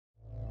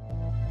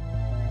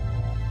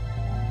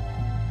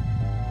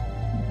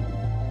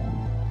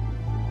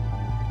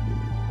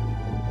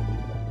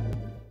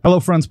Hello,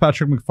 friends.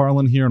 Patrick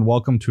McFarland here, and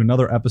welcome to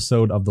another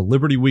episode of the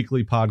Liberty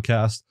Weekly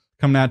podcast.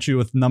 Coming at you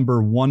with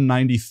number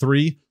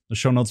 193. The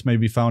show notes may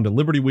be found at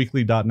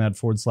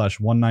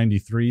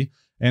libertyweekly.net/193.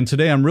 And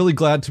today I'm really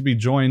glad to be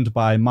joined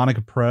by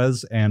Monica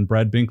Perez and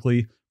Brad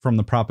Binkley from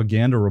the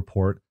Propaganda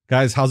Report.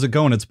 Guys, how's it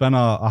going? It's been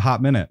a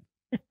hot minute.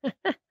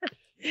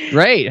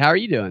 Great. How are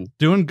you doing?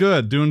 Doing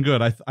good.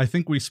 I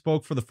think we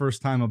spoke for the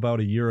first time about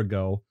a year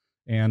ago,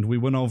 and we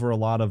went over a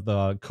lot of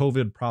the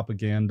COVID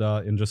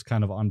propaganda and just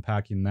kind of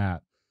unpacking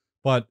that.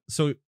 But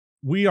so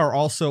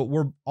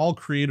we're all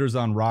creators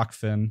on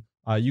Rockfin.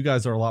 You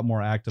guys are a lot more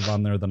active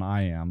on there than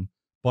I am,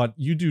 but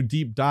you do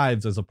deep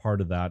dives as a part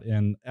of that.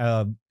 And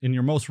in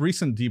your most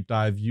recent deep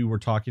dive, you were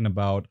talking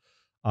about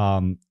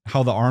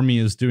how the Army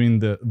is doing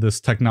this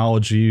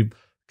technology,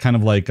 kind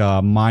of like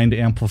mind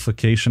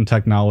amplification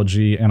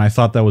technology. And I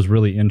thought that was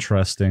really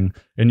interesting.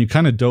 And you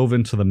kind of dove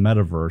into the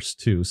metaverse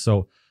too.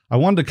 So I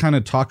wanted to kind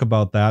of talk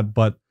about that,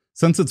 but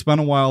since it's been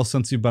a while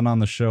since you've been on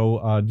the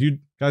show, do you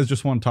guys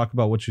just want to talk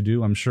about what you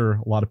do? I'm sure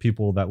a lot of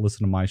people that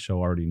listen to my show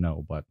already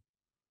know, but.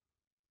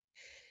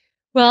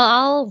 Well,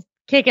 I'll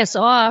kick us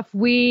off.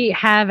 We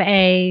have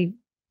a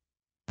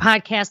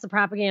podcast, The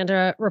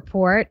Propaganda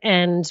Report,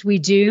 and we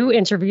do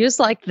interviews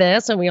like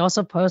this, and we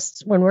also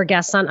post when we're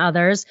guests on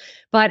others.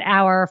 But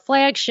our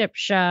flagship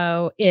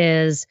show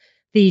is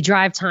the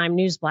Drive Time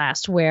News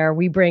Blast, where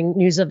we bring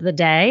news of the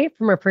day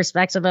from a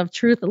perspective of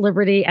truth,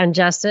 liberty, and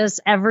justice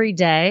every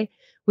day.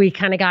 We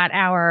kind of got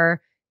our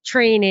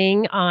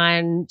training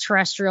on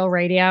terrestrial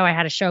radio. I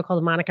had a show called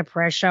the Monica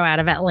Perez Show out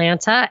of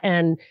Atlanta.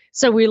 And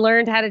so we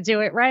learned how to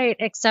do it right,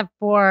 except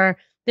for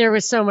there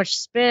was so much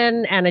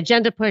spin and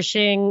agenda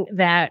pushing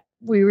that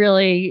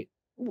we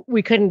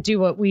couldn't do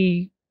what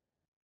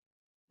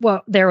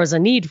there was a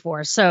need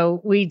for.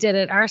 So we did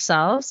it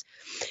ourselves.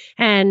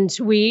 And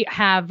we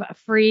have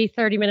free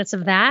 30 minutes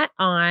of that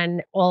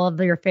on all of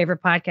your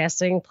favorite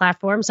podcasting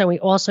platforms. And we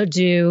also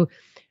do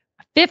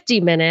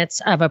 50 minutes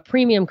of a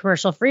premium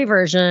commercial-free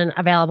version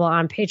available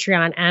on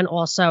Patreon and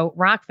also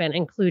Rockfin,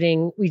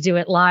 including we do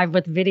it live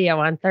with video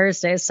on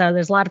Thursdays. So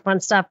there's a lot of fun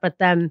stuff, but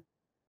then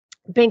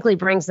Binkley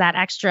brings that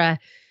extra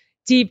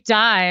deep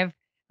dive.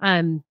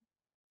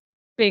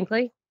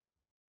 Binkley?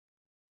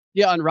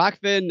 Yeah, on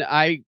Rockfin,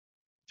 I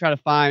try to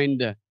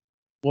find,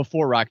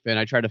 for Rockfin,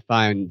 I try to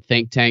find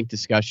think tank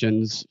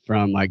discussions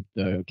from like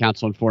the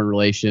Council on Foreign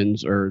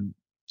Relations or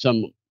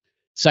some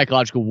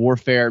psychological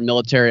warfare,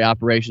 military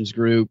operations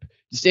group.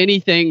 Just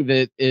anything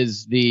that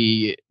is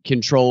the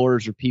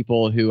controllers or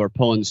people who are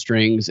pulling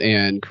strings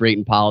and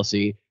creating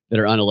policy that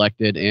are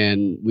unelected,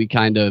 and we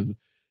kind of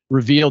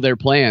reveal their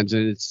plans.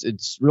 And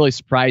it's really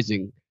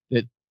surprising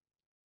that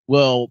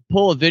we'll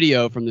pull a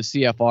video from the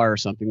CFR or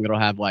something that'll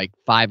have like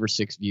 5 or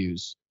 6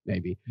 views,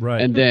 maybe.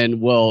 Right. And then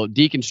we'll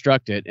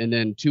deconstruct it. And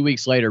then 2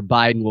 weeks later,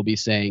 Biden will be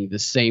saying the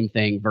same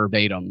thing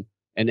verbatim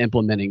and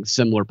implementing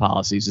similar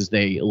policies as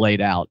they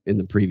laid out in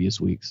the previous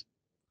weeks.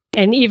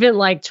 And even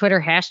like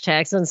Twitter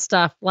hashtags and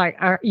stuff, like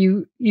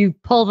you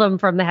pull them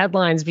from the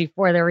headlines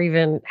before they're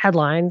even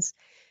headlines.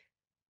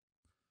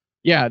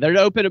 Yeah, they're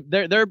open.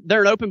 They're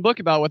an open book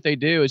about what they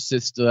do. It's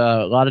just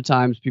a lot of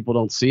times people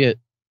don't see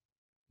it.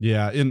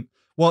 Yeah, and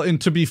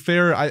to be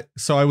fair, I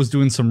was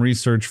doing some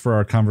research for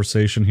our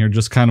conversation here,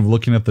 just kind of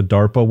looking at the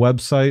DARPA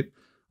website.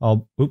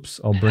 I'll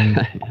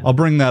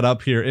bring that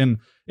up here.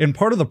 And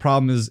part of the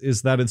problem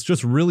is that it's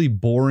just really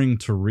boring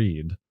to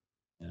read.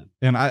 Yeah.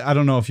 And I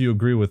don't know if you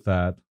agree with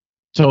that.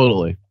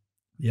 Totally.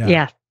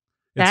 Yeah.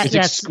 It's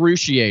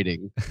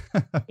excruciating.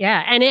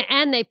 Yeah.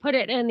 And they put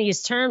it in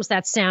these terms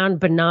that sound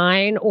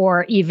benign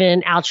or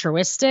even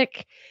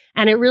altruistic.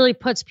 And it really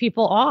puts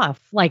people off.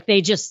 Like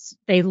they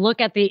look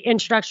at the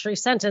introductory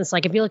sentence.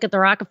 Like if you look at the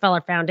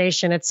Rockefeller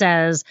Foundation, it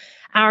says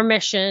our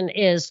mission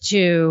is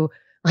to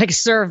like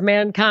serve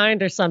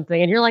mankind or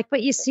something. And you're like,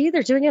 but you see,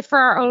 they're doing it for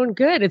our own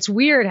good. It's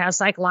weird how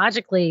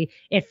psychologically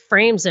it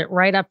frames it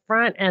right up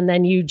front. And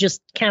then you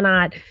just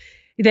cannot,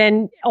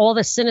 then all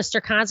the sinister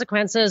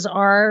consequences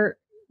are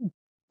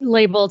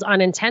labeled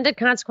unintended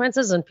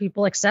consequences and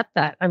people accept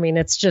that. I mean,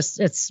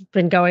 it's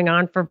been going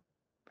on for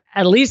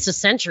at least a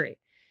century.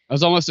 That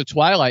was almost a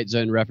Twilight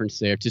Zone reference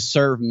there, to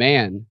serve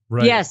man.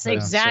 Right. Yes,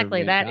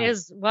 exactly. That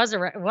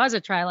was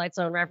a Twilight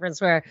Zone reference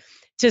where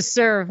to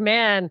serve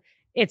man,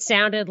 it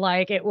sounded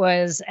like it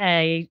was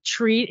a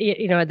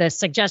treaty, the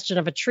suggestion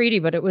of a treaty,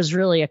 but it was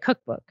really a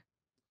cookbook.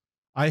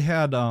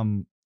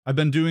 I've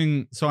been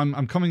doing, so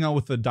I'm coming out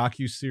with a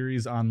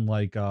docu-series on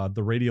like the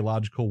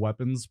radiological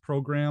weapons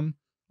program.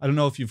 I don't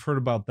know if you've heard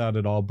about that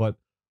at all, but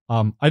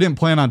I didn't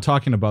plan on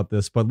talking about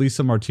this, but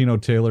Lisa Martino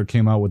Taylor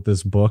came out with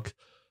this book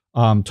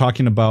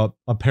talking about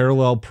a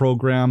parallel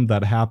program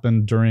that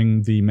happened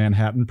during the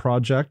Manhattan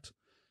Project.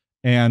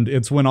 And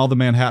it's when all the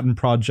Manhattan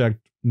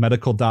Project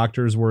medical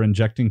doctors were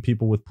injecting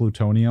people with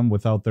plutonium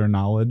without their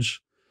knowledge.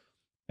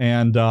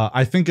 And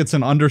I think it's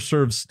an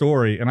underserved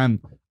story. And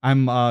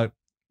I'm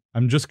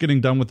just getting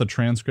done with the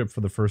transcript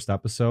for the first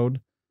episode.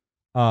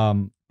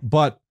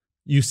 But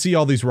you see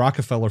all these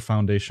Rockefeller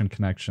Foundation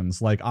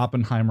connections, like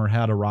Oppenheimer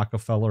had a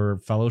Rockefeller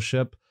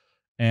fellowship.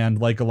 And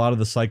like a lot of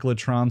the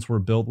cyclotrons were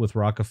built with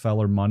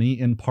Rockefeller money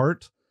in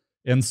part.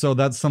 And so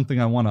that's something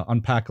I want to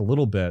unpack a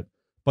little bit.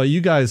 But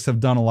you guys have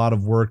done a lot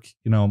of work,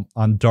 on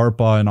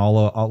DARPA and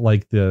all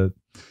like the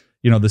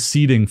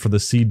seeding for the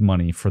seed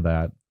money for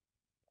that.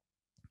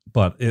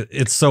 But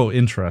it's so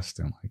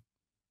interesting.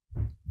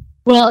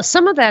 Well,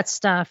 some of that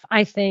stuff,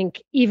 I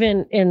think,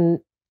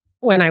 even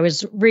when I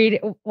was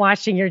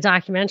watching your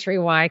documentary,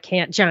 Why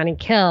Can't Johnny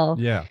Kill?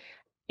 Yeah.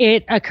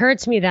 It occurred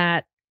to me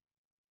that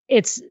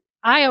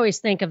I always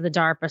think of the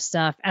DARPA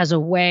stuff as a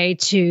way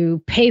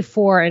to pay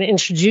for and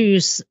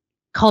introduce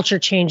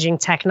culture-changing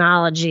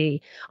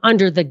technology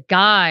under the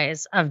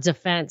guise of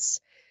defense.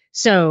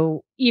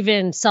 So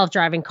even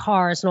self-driving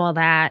cars and all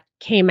that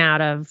came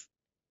out of,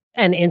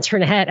 and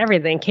internet,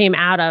 everything came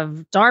out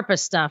of DARPA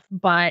stuff.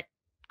 But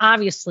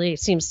obviously, it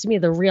seems to me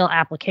the real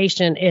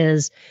application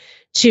is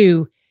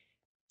to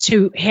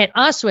hit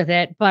us with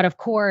it. But of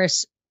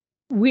course,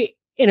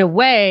 in a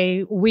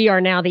way, we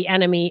are now the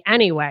enemy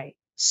anyway.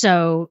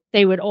 So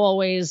they would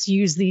always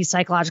use these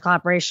psychological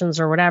operations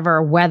or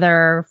whatever,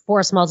 weather,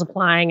 force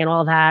multiplying and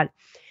all that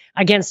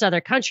against other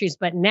countries.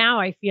 But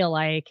now I feel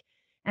like,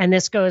 and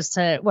this goes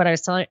to what I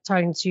was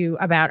talking to you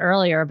about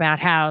earlier, about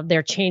how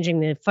they're changing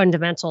the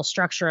fundamental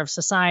structure of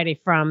society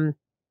from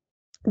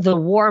the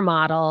war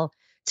model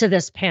to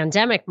this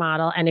pandemic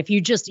model. And if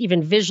you just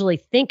even visually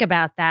think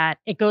about that,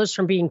 it goes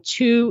from being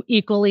two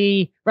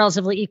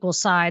relatively equal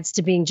sides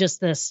to being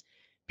just this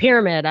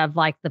pyramid of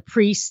like the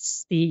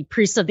priests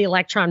of the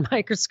electron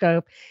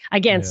microscope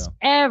against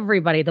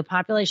everybody, the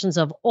populations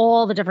of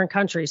all the different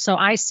countries. So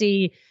I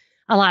see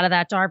a lot of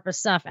that DARPA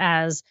stuff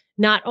as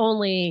not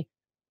only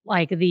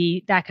like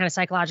that kind of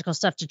psychological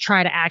stuff to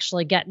try to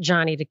actually get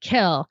Johnny to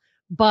kill,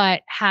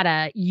 but how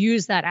to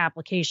use that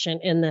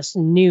application in this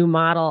new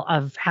model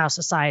of how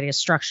society is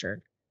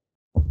structured.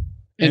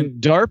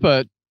 And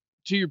DARPA,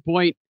 to your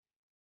point,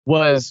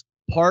 was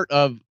part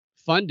of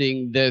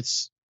funding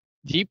this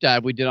deep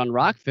dive we did on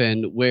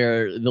Rockfin,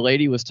 where the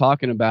lady was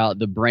talking about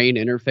the brain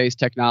interface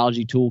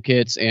technology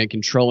toolkits and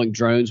controlling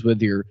drones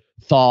with your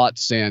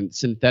thoughts and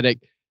synthetic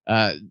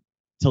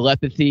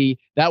telepathy.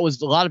 That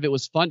was, a lot of it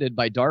was funded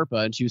by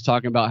DARPA. And she was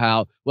talking about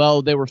how,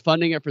 well, they were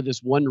funding it for this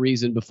one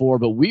reason before,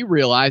 but we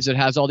realized it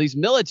has all these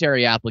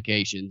military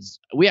applications.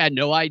 We had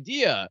no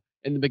idea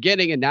in the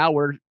beginning, and now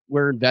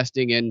we're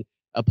investing in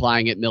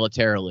applying it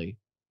militarily.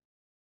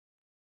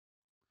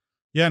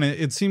 Yeah, and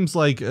it seems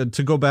like,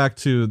 to go back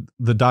to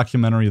the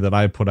documentary that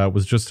I put out,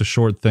 was just a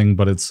short thing,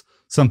 but it's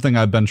something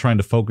I've been trying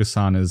to focus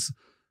on, is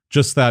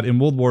just that in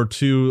World War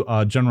II,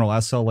 General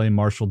S.L.A.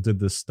 Marshall did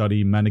this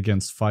study, Men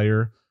Against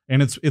Fire,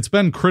 and it's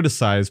been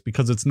criticized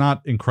because it's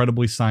not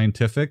incredibly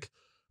scientific,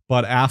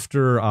 but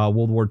after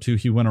World War II,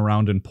 he went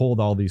around and polled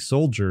all these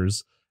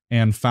soldiers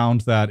and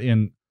found that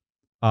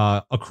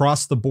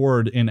across the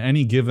board, in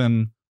any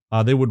given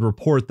they would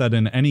report that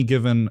in any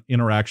given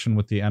interaction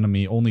with the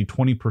enemy, only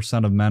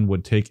 20% of men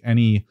would take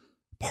any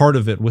part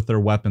of it with their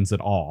weapons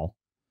at all.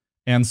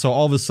 And so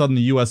all of a sudden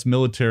the US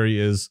military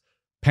is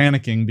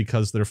panicking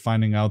because they're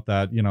finding out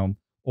that,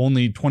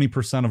 only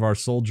 20% of our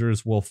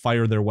soldiers will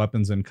fire their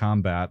weapons in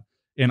combat.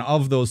 And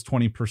of those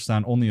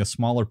 20%, only a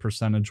smaller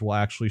percentage will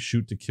actually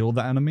shoot to kill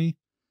the enemy.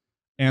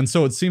 And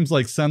so it seems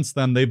like since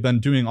then they've been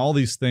doing all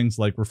these things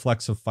like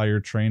reflexive fire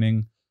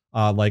training,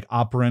 like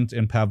operant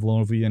and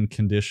Pavlovian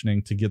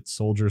conditioning to get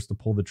soldiers to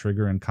pull the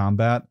trigger in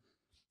combat.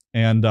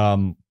 And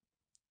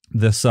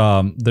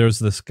there's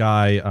this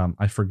guy,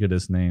 I forget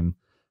his name,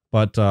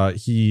 but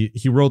he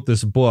wrote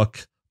this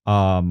book.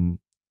 I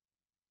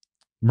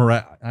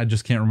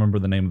just can't remember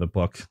the name of the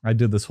book. I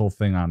did this whole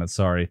thing on it,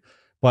 sorry.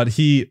 But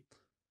he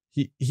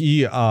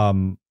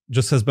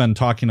just has been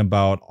talking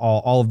about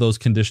all of those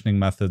conditioning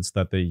methods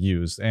that they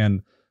use.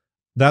 And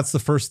that's the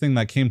first thing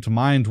that came to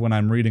mind when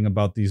I'm reading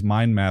about these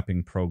mind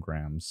mapping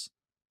programs.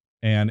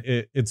 And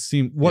it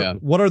seemed,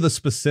 what are the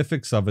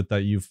specifics of it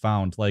that you've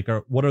found? Like,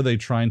 what are they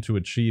trying to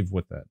achieve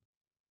with it?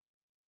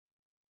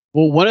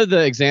 Well, one of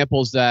the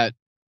examples that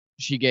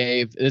she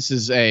gave, this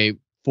is a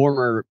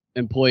former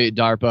employee at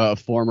DARPA, a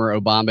former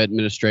Obama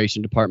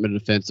administration Department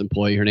of Defense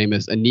employee. Her name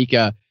is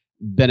Anika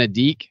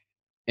Benedict,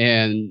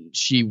 and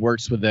she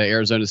works with the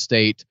Arizona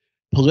State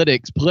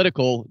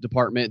political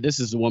department. This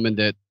is a woman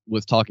that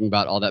was talking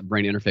about all that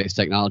brain interface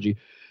technology,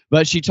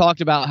 but she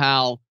talked about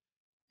how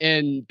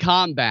in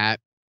combat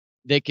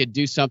they could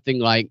do something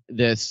like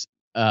this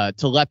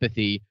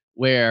telepathy,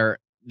 where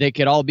they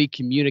could all be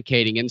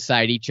communicating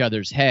inside each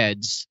other's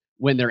heads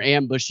when they're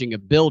ambushing a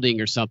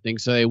building or something,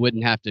 so they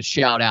wouldn't have to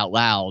shout out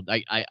loud.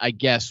 I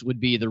guess would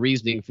be the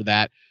reasoning for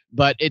that.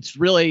 But it's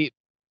really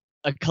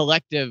a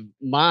collective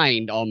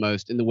mind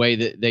almost in the way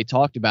that they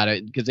talked about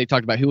it, because they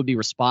talked about who would be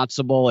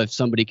responsible if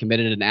somebody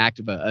committed an act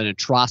of an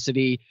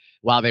atrocity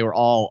while they were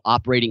all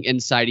operating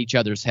inside each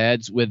other's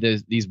heads with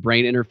these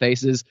brain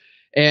interfaces.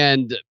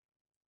 And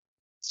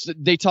so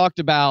they talked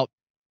about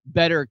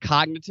better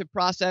cognitive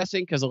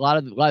processing, because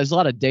there's a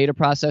lot of data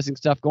processing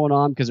stuff going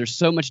on, because there's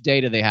so much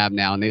data they have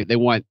now, and they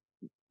want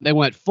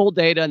full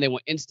data, and they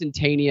want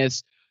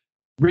instantaneous,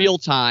 real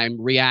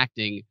time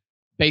reacting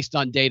based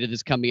on data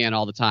that's coming in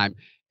all the time.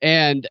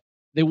 And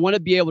they want to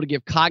be able to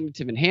give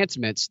cognitive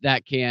enhancements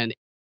that can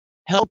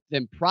help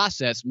them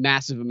process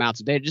massive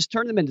amounts of data, just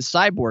turn them into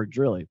cyborgs,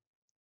 really.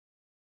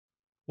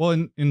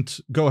 Well,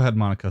 go ahead,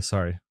 Monica.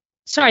 Sorry.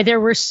 There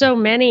were so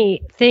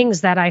many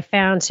things that I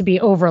found to be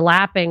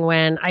overlapping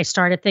when I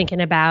started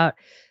thinking about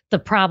the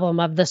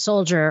problem of the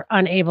soldier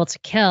unable to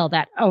kill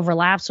that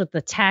overlaps with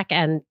the tech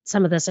and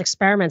some of this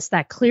experiments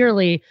that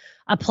clearly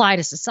apply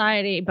to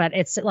society. But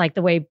it's like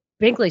the way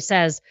Binkley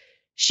says,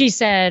 she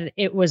said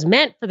it was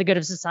meant for the good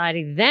of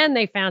society. Then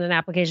they found an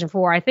application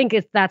for war. I think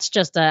that's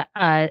just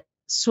a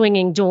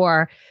swinging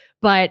door.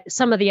 But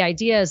some of the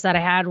ideas that I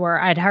had were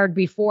I'd heard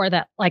before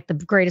that like the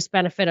greatest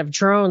benefit of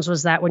drones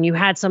was that when you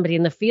had somebody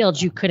in the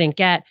field, you couldn't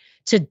get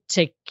to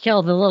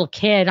kill the little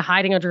kid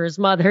hiding under his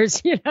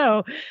mother's,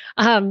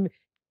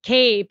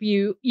 cape.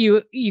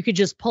 You could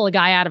just pull a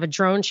guy out of a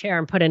drone chair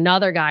and put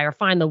another guy, or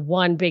find the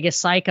one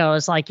biggest psycho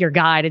as like your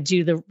guy to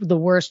do the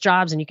worst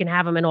jobs, and you can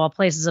have them in all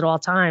places at all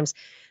times.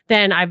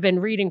 Then I've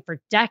been reading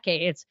for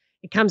decades.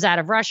 It comes out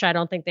of Russia. I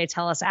don't think they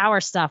tell us our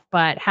stuff,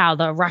 but how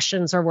the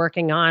Russians are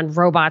working on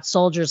robot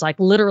soldiers, like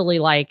literally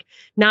like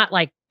not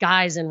like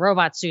guys in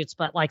robot suits,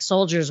 but like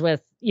soldiers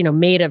with,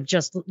 made of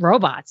just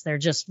robots. They're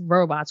just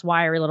robots,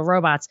 wiry little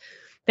robots.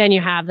 Then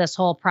you have this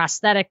whole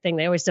prosthetic thing.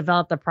 They always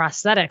develop the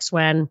prosthetics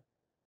when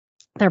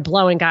they're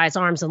blowing guys'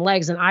 arms and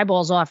legs and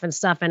eyeballs off and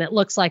stuff. And it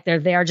looks like they're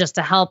there just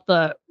to help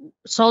the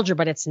soldier,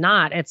 but it's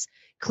not. It's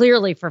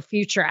clearly for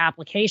future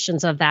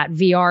applications of that.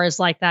 VR is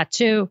like that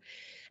too.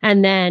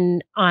 And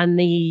then on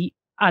the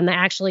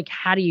actually,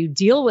 how do you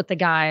deal with the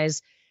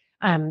guys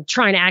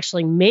trying to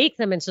actually make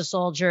them into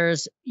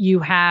soldiers? You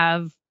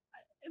have,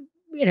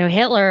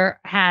 Hitler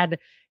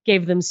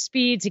gave them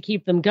speed to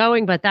keep them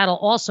going, but that'll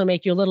also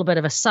make you a little bit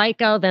of a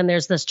psycho. Then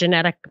there's this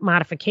genetic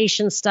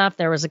modification stuff.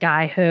 There was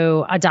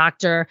a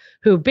doctor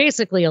who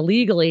basically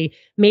illegally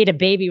made a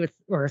baby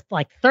or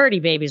like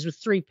 30 babies with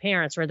 3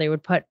 parents, where they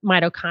would put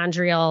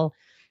mitochondrial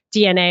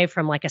DNA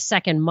from like a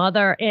second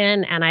mother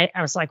in. And I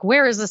was like,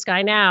 where is this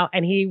guy now?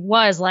 And he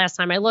was, last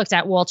time I looked,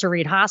 at Walter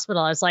Reed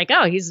Hospital. I was like,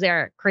 oh, he's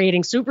there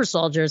creating super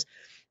soldiers.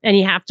 And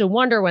you have to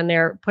wonder when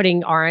they're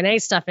putting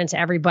RNA stuff into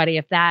everybody,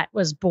 if that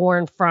was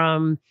born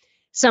from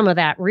some of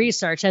that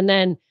research. And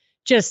then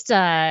just,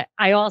 I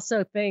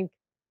also think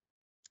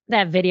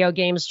that video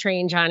games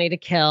train Johnny to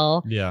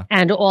kill. Yeah.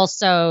 And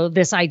also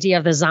this idea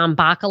of the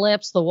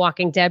zombocalypse, the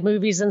Walking Dead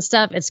movies and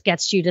stuff, it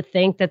gets you to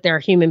think that there are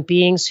human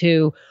beings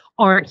who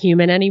aren't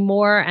human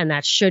anymore, and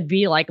that should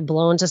be like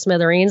blown to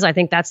smithereens. I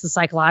think that's the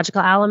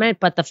psychological element.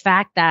 But the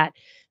fact that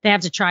they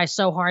have to try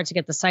so hard to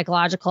get the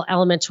psychological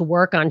element to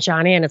work on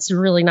Johnny, and it's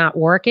really not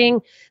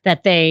working,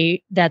 that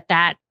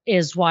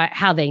is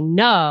how they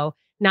know,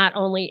 not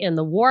only in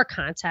the war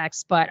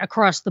context, but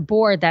across the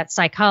board, that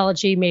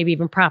psychology, maybe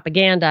even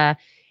propaganda,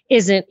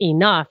 isn't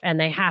enough. And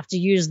they have to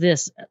use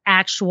this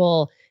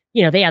actual,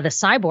 they have the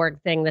cyborg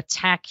thing, the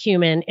tech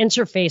human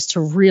interface,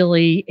 to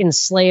really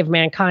enslave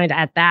mankind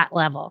at that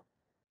level.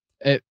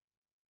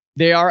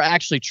 They are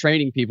actually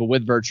training people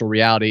with virtual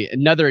reality.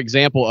 Another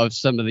example of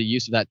some of the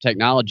use of that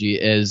technology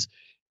is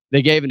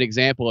they gave an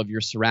example of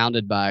you're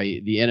surrounded by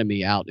the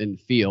enemy out in the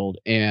field,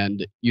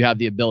 and you have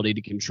the ability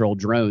to control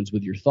drones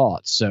with your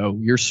thoughts. So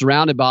you're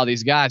surrounded by all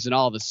these guys, and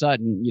all of a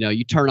sudden,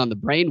 you turn on the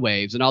brain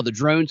waves and all the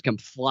drones come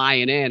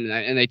flying in,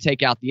 and they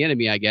take out the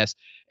enemy, I guess.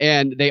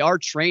 And they are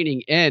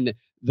training in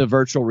the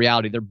virtual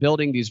reality. They're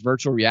building these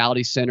virtual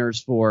reality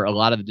centers for a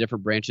lot of the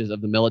different branches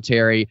of the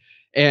military,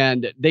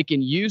 and they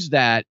can use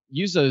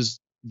those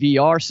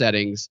VR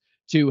settings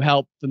to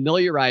help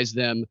familiarize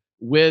them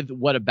with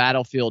what a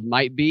battlefield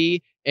might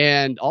be,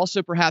 and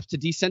also perhaps to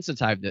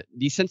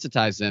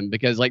desensitize them,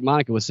 because like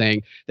Monica was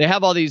saying, they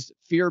have all these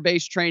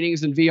fear-based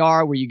trainings in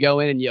VR where you go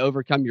in and you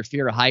overcome your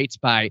fear of heights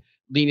by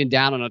leaning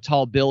down on a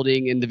tall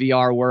building in the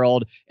VR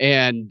world,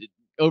 and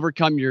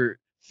overcome your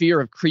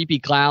fear of creepy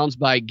clowns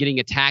by getting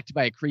attacked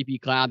by a creepy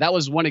clown. That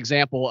was one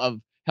example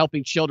of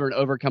helping children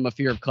overcome a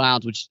fear of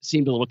clowns, which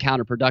seemed a little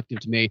counterproductive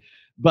to me.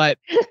 But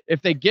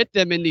if they get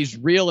them in these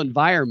real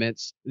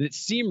environments that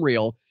seem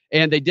real,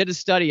 and they did a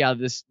study out of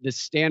this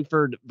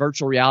Stanford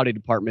virtual reality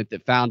department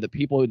that found that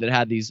people that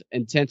had these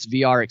intense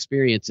VR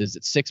experiences,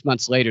 that 6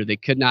 months later, they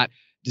could not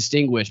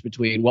distinguish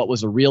between what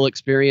was a real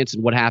experience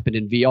and what happened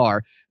in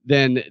VR,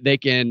 then they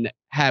can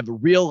have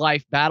real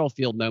life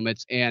battlefield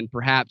moments and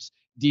perhaps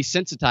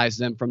desensitize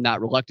them from that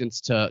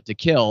reluctance to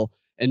kill,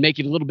 and make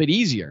it a little bit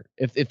easier.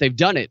 If they've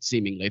done it,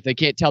 seemingly, if they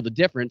can't tell the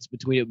difference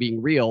between it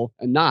being real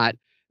and not,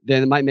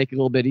 then it might make it a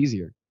little bit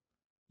easier.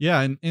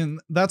 Yeah.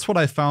 And that's what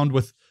I found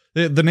with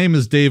the name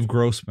is Dave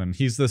Grossman.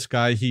 He's this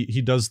guy.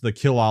 He does the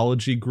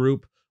Killology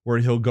group, where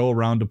he'll go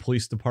around to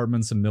police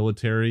departments and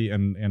military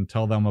and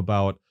tell them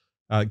about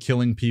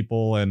killing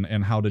people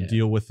and how to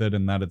deal with it,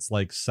 and that it's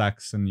like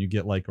sex and you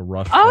get like a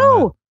rush.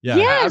 Oh, yeah.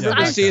 Yes,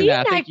 I've seen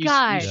that. I think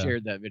guy. You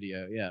shared that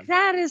video. Yeah.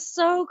 That is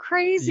so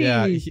crazy.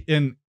 Yeah.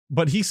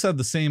 But he said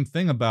the same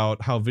thing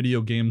about how video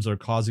games are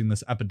causing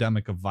this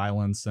epidemic of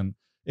violence. And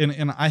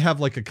I have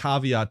like a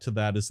caveat to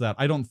that, is that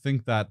I don't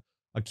think that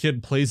a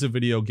kid plays a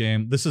video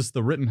game. This is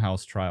the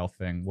Rittenhouse trial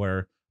thing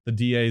where the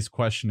DA is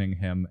questioning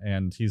him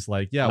and he's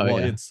like,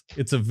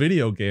 it's a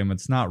video game.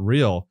 It's not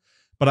real.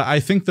 But I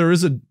think there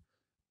is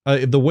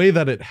the way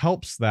that it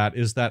helps that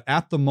is that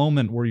at the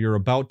moment where you're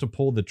about to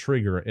pull the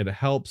trigger, it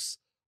helps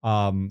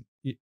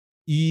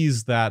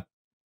ease the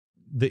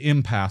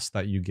impasse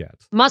that you get.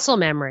 Muscle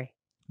memory.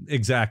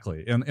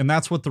 Exactly. And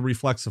that's what the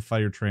reflexive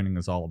fire training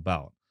is all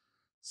about.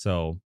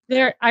 So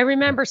I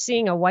remember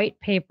seeing a white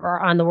paper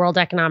on the World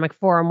Economic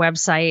Forum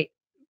website.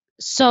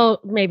 So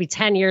maybe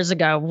 10 years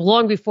ago,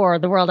 long before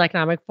the World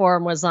Economic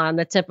Forum was on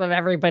the tip of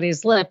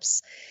everybody's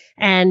lips.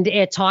 And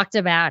it talked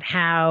about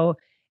how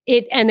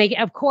and they,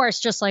 of course,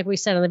 just like we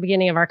said in the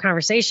beginning of our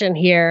conversation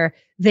here,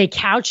 they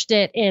couched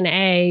it in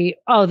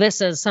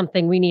this is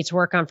something we need to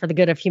work on for the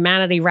good of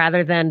humanity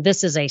rather than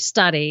this is a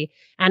study.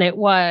 And it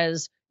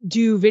was,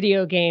 do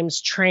video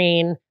games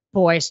train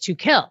boys to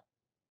kill?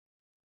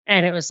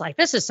 And it was like,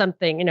 this is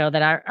something,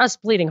 that us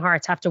bleeding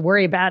hearts have to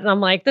worry about. And I'm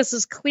like, this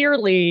is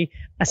clearly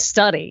a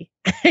study.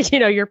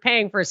 You're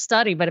paying for a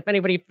study, but if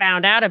anybody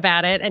found out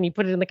about it and you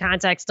put it in the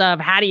context of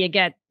how do you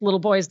get little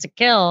boys to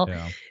kill,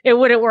 it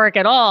wouldn't work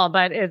at all.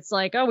 But it's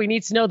like, we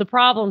need to know the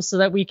problem so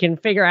that we can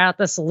figure out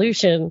the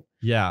solution.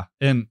 Yeah.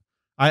 And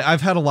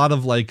I've had a lot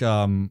of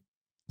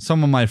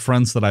some of my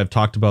friends that I've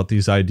talked about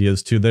these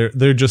ideas to,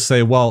 they're just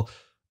say, well,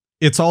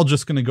 it's all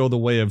just going to go the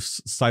way of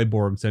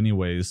cyborgs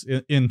anyways,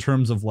 in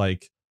terms of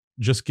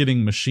just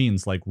getting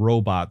machines like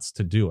robots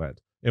to do it.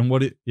 And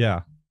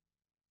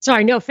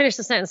Sorry, no, finish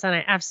the sentence and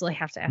I absolutely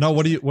have to ask. No,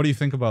 what do you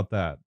think about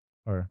that?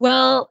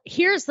 Well,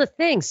 here's the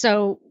thing.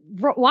 So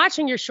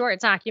watching your short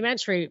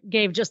documentary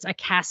gave just a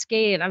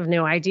cascade of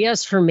new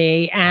ideas for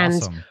me. And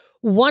awesome.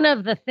 One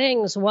of the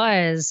things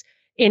was,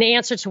 in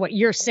answer to what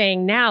you're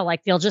saying now,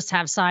 they'll just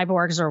have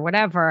cyborgs or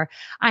whatever,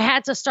 I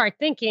had to start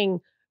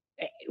thinking,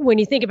 when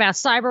you think about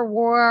cyber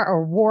war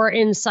or war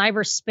in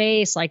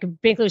cyberspace, like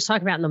Binkley was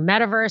talking about in the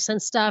metaverse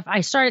and stuff,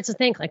 I started to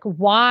think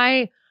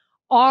why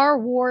are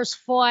wars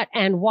fought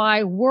and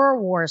why were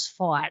wars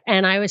fought?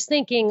 And I was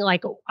thinking,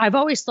 I've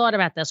always thought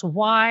about this.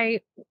 Why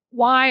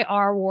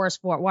are wars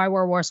fought? Why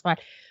were wars fought?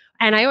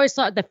 And I always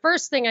thought the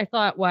first thing I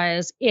thought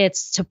was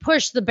it's to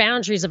push the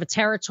boundaries of a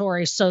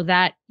territory so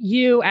that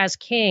you as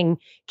king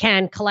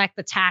can collect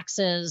the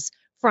taxes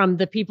from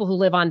the people who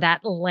live on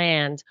that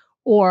land,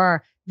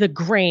 or the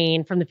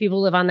grain from the people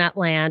who live on that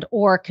land,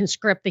 or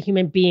conscript the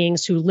human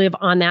beings who live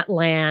on that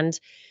land.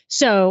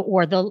 So,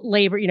 or the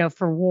labor,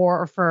 for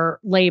war or for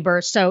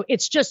labor. So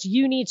it's just,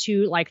 you need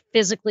to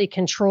physically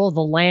control the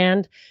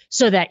land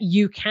so that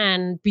you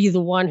can be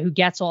the one who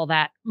gets all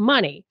that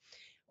money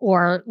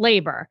or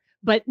labor.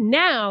 But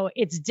now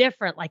it's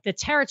different. The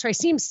territory,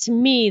 seems to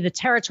me, the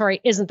territory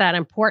isn't that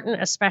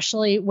important,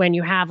 especially when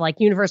you have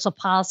universal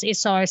policy.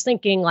 So I was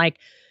thinking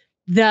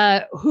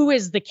who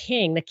is the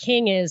king? The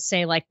king is,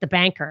 say, the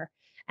banker.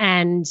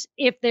 And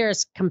if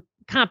there's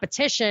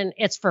competition,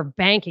 it's for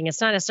banking. It's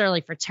not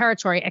necessarily for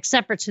territory,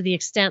 except for to the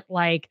extent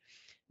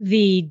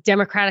the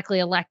democratically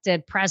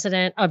elected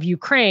president of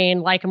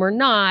Ukraine, like him or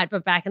not,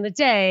 but back in the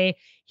day,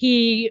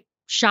 he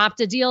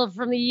shopped a deal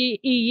from the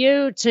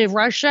EU to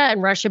Russia,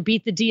 and Russia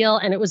beat the deal,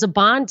 and it was a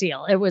bond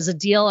deal. It was a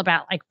deal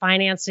about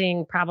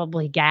financing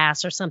probably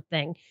gas or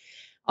something.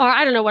 Or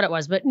I don't know what it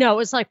was, but no, it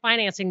was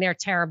financing their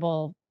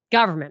terrible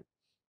government.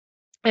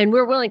 And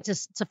we're willing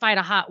to fight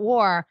a hot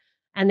war.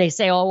 And they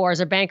say all wars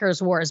are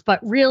bankers' wars,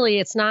 but really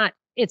it's not.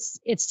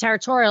 It's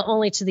territorial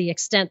only to the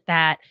extent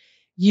that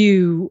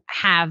you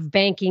have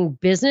banking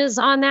business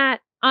on that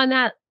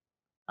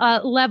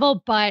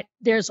level. But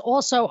there's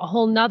also a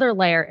whole nother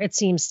layer, it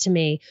seems to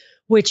me,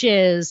 which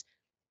is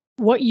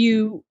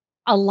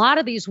a lot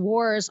of these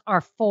wars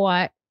are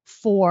fought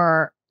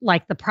for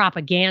the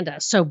propaganda.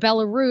 So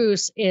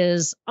Belarus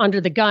is under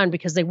the gun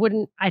because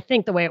I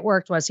think the way it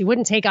worked was he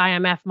wouldn't take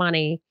IMF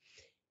money.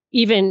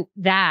 Even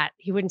that,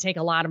 he wouldn't take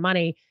a lot of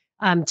money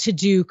to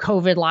do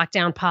COVID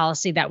lockdown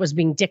policy that was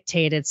being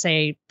dictated,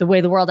 say, the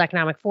way the World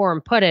Economic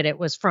Forum put it, it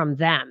was from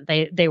them.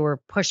 They were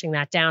pushing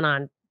that down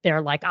on their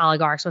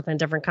oligarchs within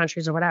different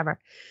countries or whatever.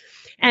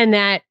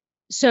 And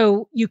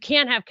so you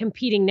can't have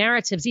competing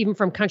narratives, even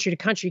from country to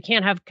country. You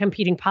can't have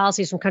competing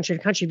policies from country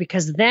to country,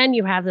 because then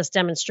you have this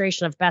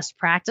demonstration of best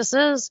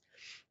practices.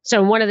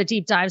 So one of the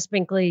deep dives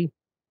Binkley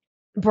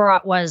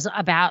brought was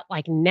about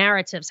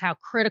narratives, how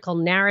critical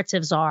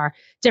narratives are,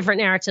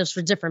 different narratives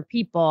for different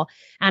people.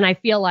 And I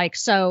feel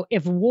so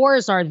if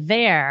wars are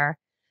there,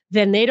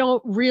 then they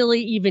don't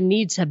really even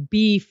need to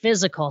be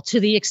physical, to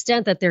the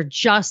extent that they're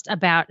just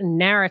about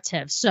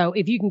narrative. So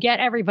if you can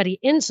get everybody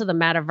into the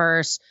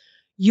metaverse,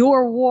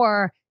 your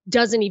war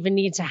doesn't even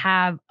need to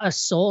have a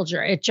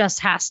soldier. It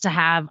just has to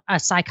have a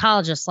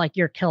psychologist, like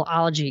your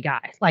Killology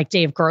guy, like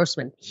Dave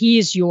Grossman.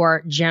 He's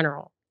your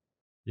general.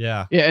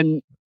 Yeah.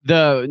 And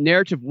the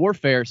narrative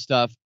warfare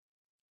stuff,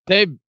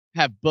 they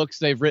have books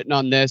they've written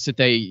on this that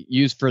they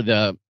use for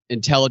the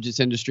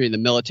intelligence industry and the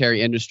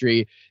military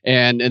industry.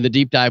 And in the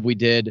deep dive we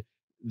did,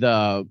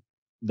 the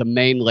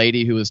main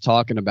lady who was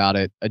talking about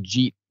it,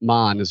 Ajit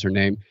Maan is her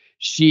name.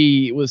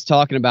 She was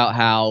talking about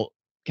how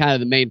kind of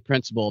the main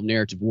principle of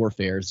narrative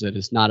warfare is that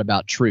it's not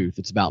about truth,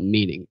 it's about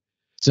meaning.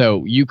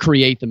 So you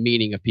create the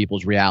meaning of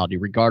people's reality,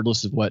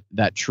 regardless of what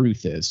that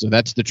truth is. So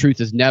that's the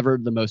truth is never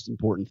the most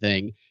important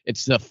thing.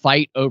 It's the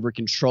fight over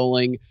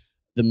controlling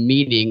the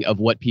meaning of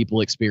what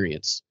people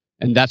experience.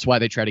 And that's why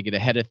they try to get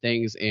ahead of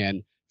things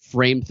and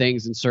frame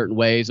things in certain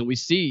ways. And we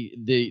see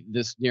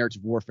this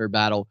narrative warfare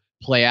battle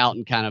play out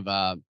in kind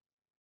of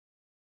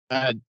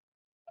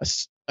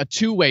a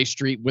two-way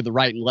street with the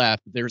right and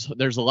left.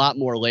 There's a lot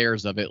more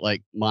layers of it,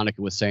 like Monica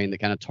was saying, that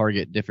kind of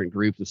target different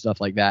groups and stuff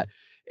like that.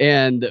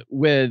 And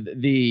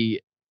with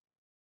the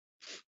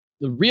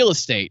real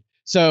estate,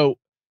 so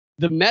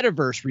the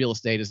metaverse real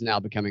estate is now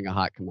becoming a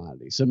hot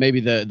commodity. So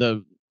maybe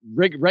the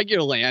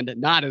regular land,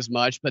 not as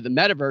much, but the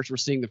metaverse, we're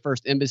seeing the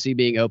first embassy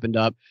being opened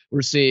up.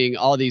 We're seeing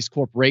all these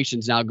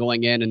corporations now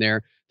going in and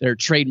they're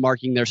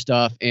trademarking their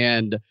stuff.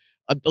 And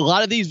a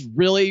lot of these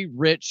really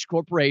rich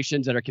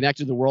corporations that are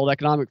connected to the World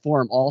Economic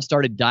Forum all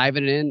started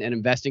diving in and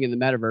investing in the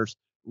metaverse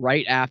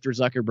right after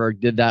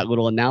Zuckerberg did that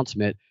little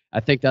announcement. I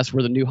think that's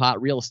where the new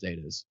hot real estate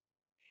is.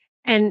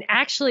 And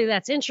actually,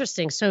 that's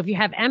interesting. So if you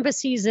have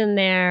embassies in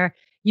there,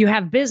 you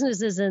have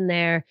businesses in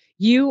there,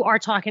 you are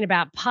talking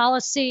about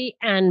policy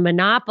and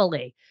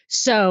monopoly.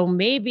 So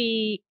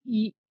maybe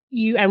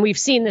you and we've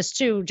seen this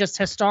too, just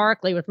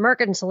historically with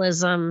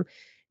mercantilism,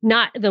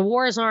 the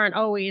wars aren't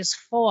always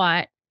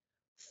fought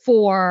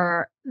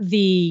for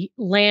the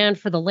land,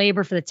 for the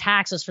labor, for the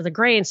taxes, for the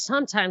grain.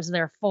 Sometimes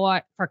they're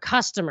fought for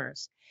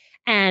customers.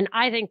 And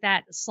I think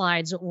that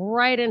slides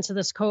right into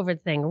this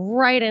COVID thing,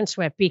 right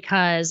into it,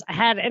 because I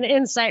had an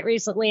insight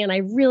recently, and I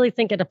really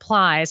think it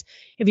applies.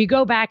 If you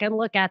go back and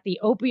look at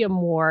the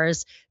opium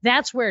wars,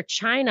 that's where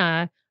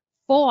China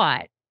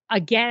fought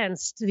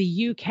against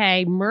the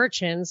UK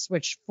merchants,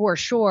 which for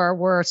sure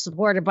were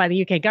supported by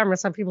the UK government.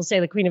 Some people say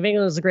the Queen of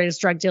England was the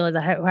greatest drug dealer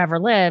that who ever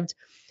lived.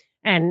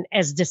 And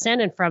as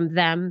descended from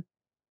them,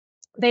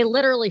 they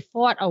literally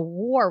fought a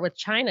war with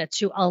China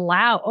to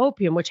allow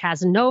opium, which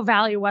has no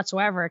value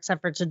whatsoever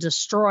except for to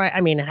destroy.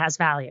 I mean, it has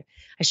value.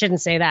 I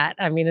shouldn't say that.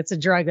 I mean, it's a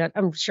drug that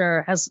I'm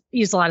sure has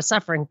eased a lot of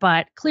suffering,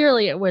 but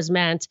clearly it was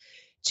meant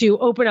to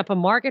open up a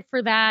market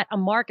for that, a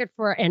market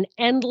for an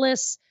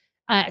endless,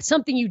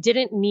 something you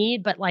didn't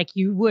need, but like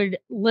you would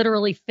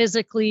literally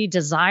physically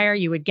desire,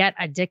 you would get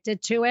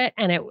addicted to it.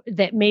 And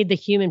that made the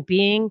human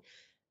being,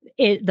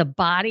 the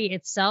body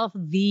itself,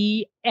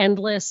 the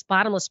endless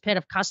bottomless pit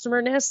of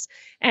customerness.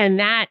 And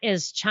that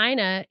is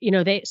China.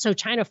 So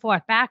China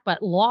fought back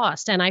but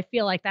lost. And I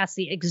feel like that's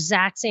the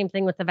exact same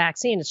thing with the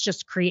vaccine. It's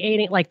just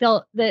creating, like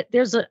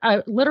there's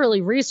a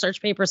literally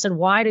research paper said,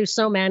 why do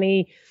so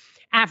many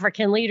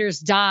African leaders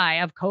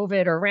die of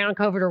COVID or around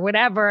COVID or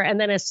whatever? And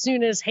then as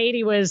soon as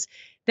Haiti was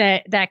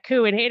that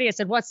coup in Haiti, I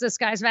said, what's this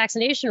guy's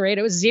vaccination rate?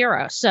 It was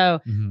 0. So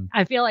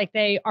I feel like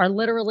they are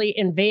literally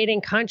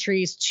invading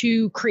countries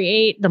to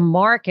create the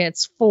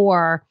markets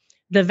for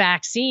the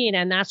vaccine.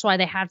 And that's why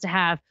they have to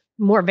have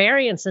more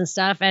variants and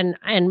stuff. And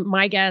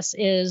my guess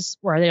is,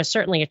 or there's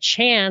certainly a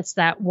chance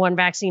that one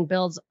vaccine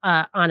builds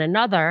on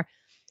another.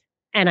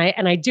 And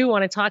I do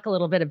want to talk a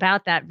little bit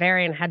about that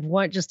variant. Had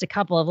just a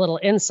couple of little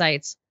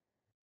insights.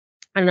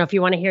 I don't know if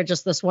you want to hear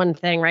just this one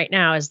thing right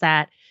now, is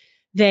that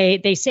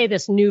they say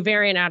this new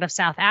variant out of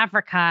South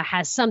Africa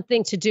has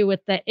something to do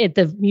with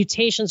the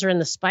mutations are in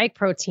the spike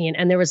protein.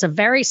 And there was a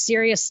very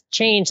serious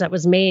change that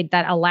was made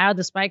that allowed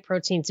the spike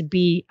protein to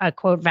be a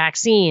quote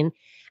vaccine.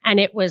 And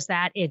it was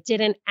that it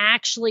didn't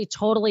actually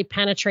totally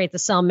penetrate the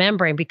cell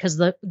membrane, because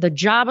the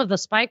job of the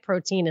spike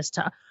protein is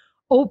to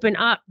open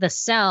up the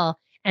cell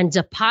and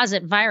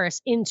deposit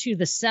virus into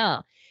the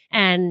cell.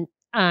 And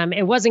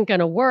it wasn't going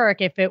to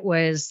work if it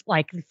was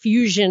like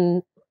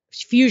fusion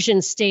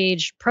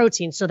stage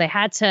protein. So they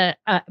had to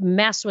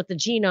mess with the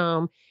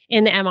genome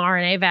in the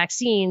mRNA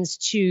vaccines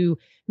to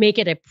make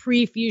it a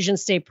pre-fusion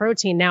state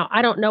protein. Now,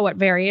 I don't know what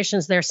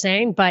variations they're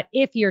saying, but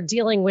if you're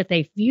dealing with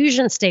a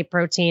fusion state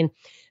protein,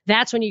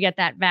 that's when you get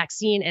that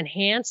vaccine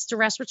enhanced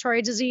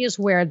respiratory disease,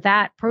 where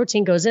that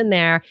protein goes in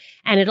there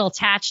and it'll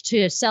attach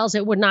to cells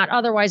it would not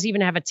otherwise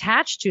even have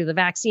attached to. The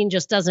vaccine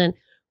just doesn't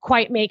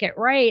quite make it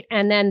right.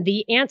 And then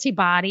the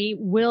antibody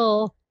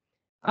will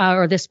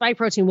or the spike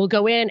protein will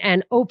go in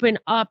and open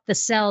up the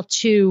cell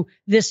to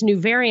this new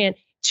variant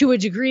to a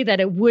degree that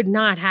it would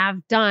not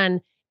have done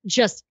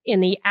just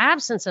in the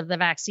absence of the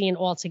vaccine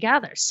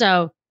altogether.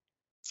 So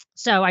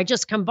I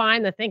just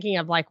combine the thinking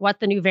of like what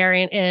the new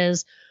variant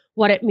is,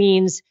 what it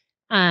means,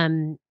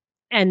 and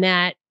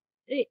that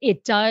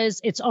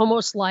it's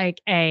almost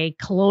like a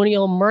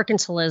colonial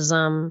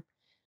mercantilism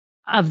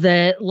of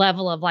the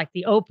level of like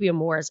the opium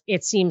wars,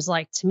 it seems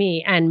like to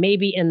me. And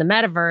maybe in the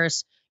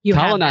metaverse, you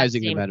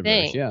colonizing have the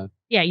metaverse, thing.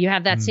 Yeah, you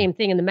have that same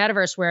thing in the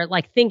metaverse, where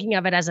like thinking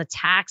of it as a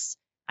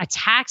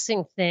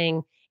taxing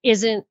thing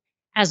isn't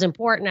as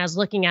important as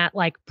looking at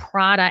like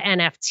Prada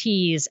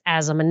NFTs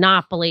as a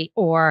monopoly,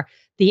 or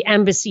the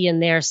embassy in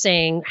there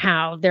saying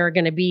how they're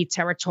going to be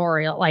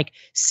territorial, like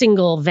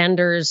single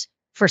vendors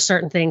for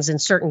certain things in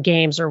certain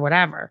games or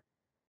whatever.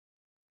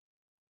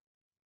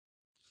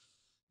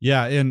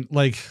 Yeah, and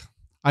like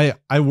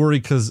I worry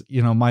because,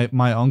 you know,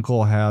 my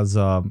uncle has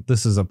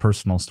this is a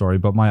personal story,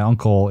 but my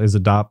uncle is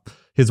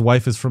his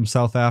wife is from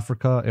South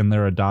Africa, and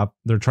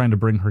they're trying to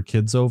bring her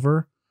kids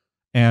over,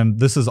 and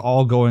this is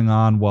all going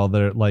on while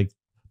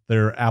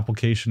their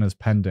application is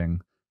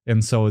pending,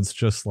 and so it's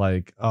just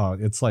like, oh,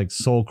 it's like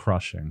soul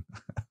crushing.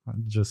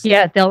 Just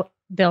Yeah,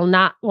 they'll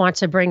not want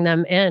to bring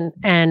them in,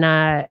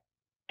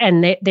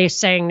 and they're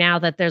saying now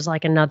that there's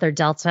like another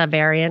Delta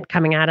variant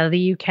coming out of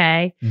the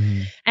UK.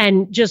 Mhm.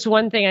 And just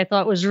one thing I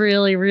thought was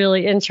really,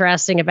 really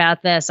interesting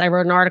about this, I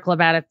wrote an article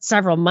about it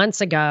several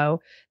months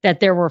ago, that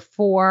there were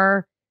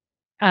 4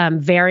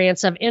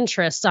 variants of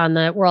interest on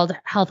the World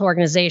Health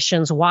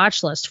Organization's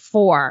watch list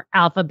for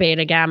Alpha,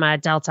 Beta, Gamma,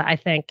 Delta, I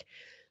think.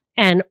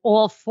 And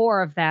all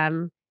 4 of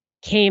them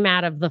came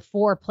out of the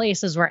 4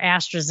 places where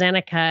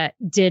AstraZeneca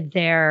did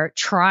their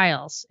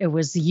trials. It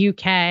was the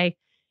UK,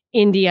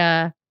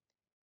 India.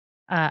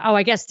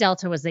 I guess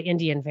Delta was the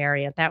Indian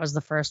variant. That was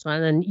the first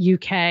one. And then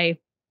UK,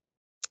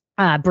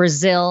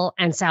 Brazil,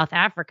 and South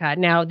Africa.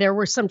 Now, there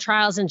were some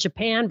trials in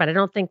Japan, but I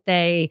don't think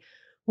they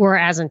were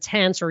as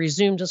intense or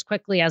resumed as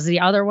quickly as the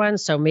other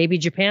ones. So maybe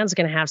Japan's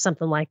going to have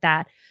something like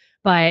that.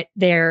 But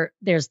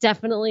there's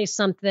definitely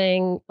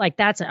something like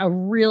that's a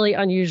really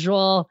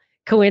unusual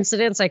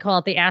coincidence. I call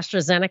it the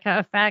AstraZeneca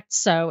effect.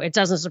 So it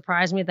doesn't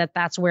surprise me that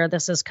that's where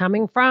this is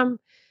coming from.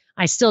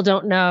 I still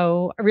don't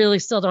know. I really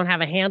still don't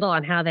have a handle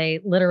on how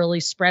they literally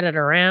spread it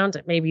around.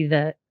 It may be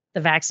the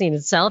vaccine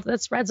itself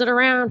that spreads it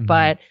around,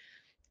 Mhm.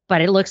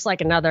 but it looks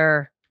like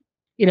another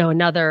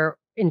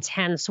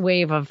intense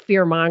wave of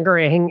fear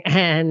mongering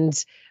and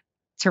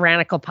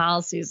tyrannical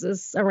policies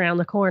is around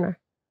the corner.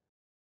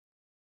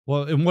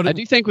 Well, and what I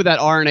do think with that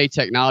RNA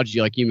technology,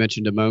 like you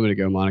mentioned a moment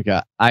ago,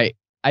 Monica, I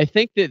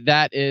think I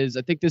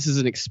think this is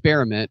an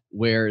experiment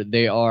where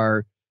they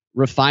are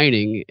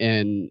refining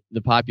in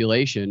the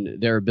population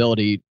their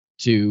ability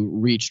to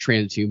reach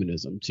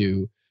transhumanism,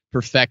 to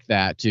perfect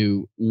that,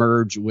 to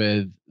merge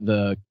with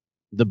the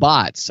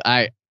bots.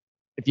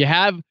 If you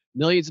have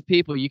millions of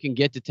people you can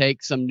get to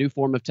take some new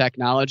form of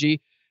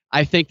technology,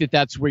 I think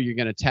that's where you're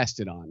going to test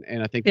it on.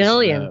 And I think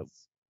Billions.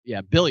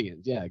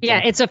 Billions. Yeah, exactly.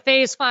 Yeah, it's a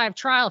phase 5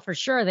 trial for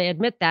sure. They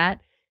admit that.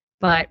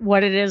 But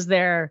what it is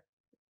they're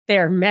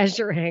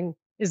measuring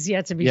is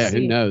yet to be seen. Yeah,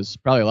 who knows?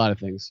 Probably a lot of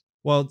things.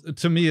 Well,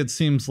 to me, it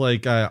seems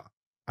like I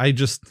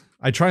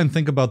try and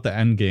think about the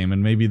end game,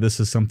 and maybe this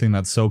is something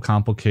that's so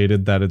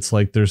complicated that it's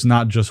like there's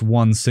not just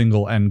one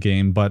single end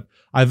game. But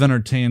I've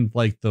entertained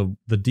like the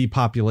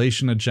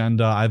depopulation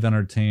agenda. I've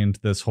entertained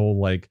this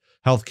whole like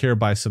healthcare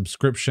by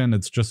subscription.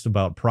 It's just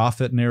about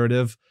profit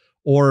narrative.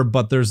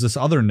 But there's this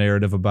other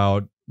narrative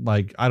about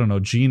like, I don't know,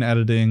 gene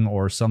editing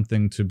or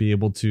something to be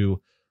able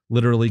to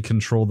literally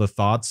control the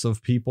thoughts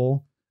of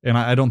people. And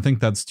I don't think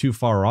that's too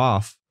far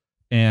off.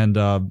 And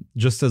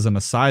just as an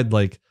aside,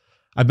 like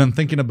I've been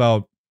thinking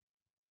about,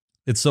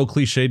 it's so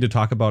cliched to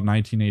talk about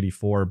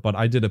 1984, but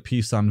I did a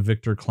piece on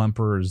Victor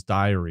Klemperer's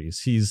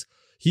diaries. He's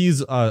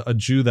a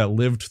Jew that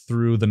lived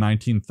through the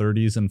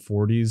 1930s and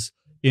 40s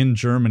in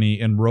Germany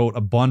and wrote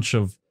a bunch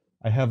of,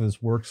 I have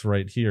his works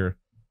right here.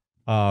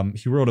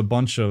 He wrote a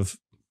bunch of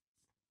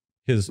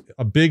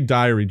a big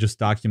diary just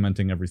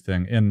documenting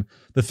everything. And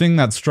the thing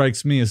that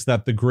strikes me is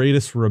that the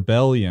greatest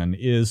rebellion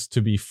is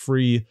to be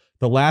free.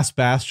 The last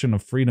bastion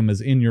of freedom is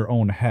in your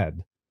own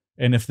head.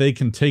 And if they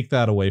can take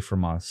that away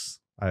from us,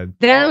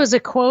 That was a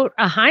quote,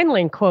 a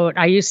Heinlein quote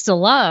I used to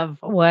love,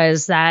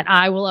 was that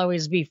I will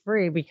always be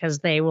free because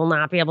they will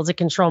not be able to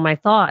control my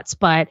thoughts.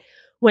 But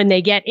when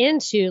they get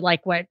into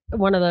like what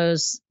one of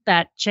those,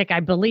 that chick, I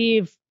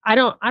believe, I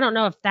don't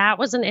know if that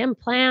was an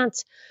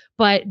implant,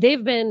 but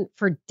they've been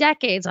for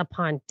decades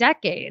upon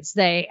decades,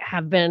 they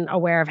have been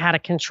aware of how to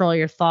control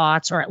your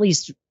thoughts, or at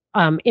least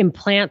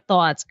implant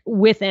thoughts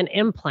with an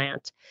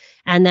implant.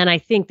 And then I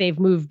think they've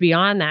moved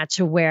beyond that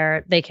to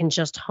where they can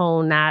just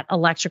hone that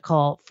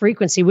electrical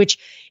frequency, which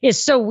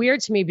is so weird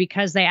to me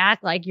because they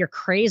act like you're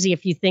crazy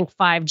if you think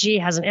 5G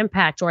has an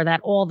impact, or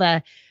that all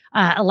the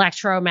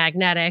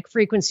electromagnetic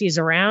frequencies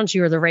around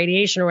you or the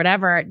radiation or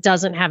whatever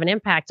doesn't have an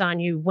impact on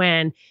you,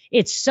 when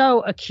it's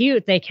so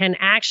acute. They can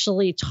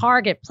actually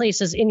target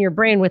places in your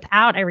brain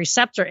without a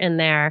receptor in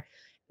there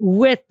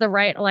with the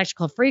right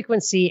electrical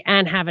frequency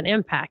and have an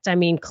impact. I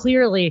mean,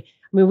 clearly,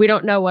 we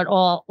don't know what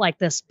all like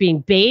this being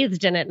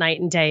bathed in at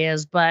night and day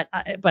is, but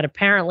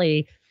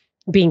apparently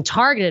being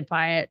targeted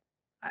by it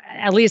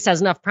at least has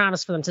enough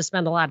promise for them to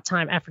spend a lot of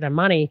time, effort, and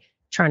money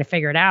trying to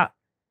figure it out.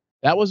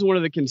 That was one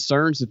of the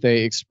concerns that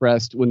they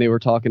expressed when they were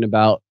talking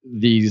about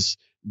these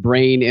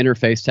brain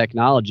interface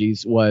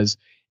technologies, was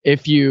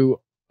if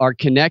you are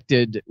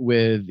connected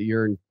with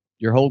your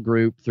whole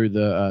group through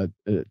the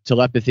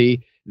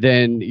telepathy,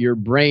 then your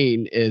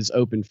brain is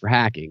open for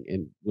hacking.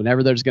 And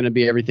whenever there's going to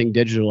be everything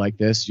digital like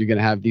this, you're going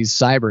to have these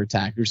cyber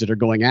attackers that are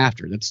going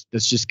after.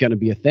 That's just going to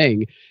be a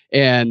thing.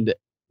 And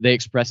they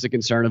expressed the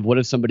concern of what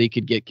if somebody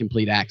could get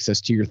complete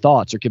access to your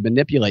thoughts or could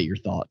manipulate your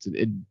thoughts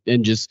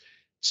and just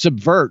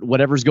subvert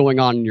whatever's going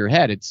on in your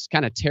head. It's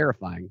kind of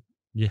terrifying.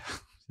 Yeah.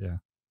 Yeah.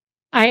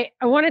 I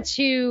wanted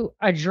to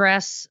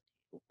address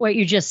what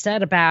you just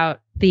said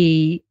about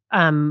the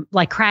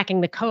like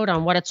cracking the code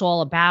on what it's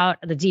all about,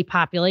 the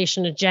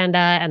depopulation agenda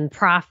and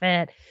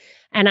profit.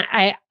 And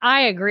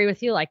I agree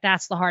with you. Like,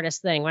 that's the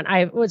hardest thing.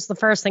 What's the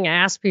first thing I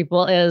ask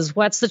people is,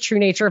 what's the true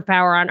nature of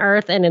power on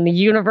Earth and in the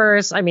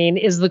universe? I mean,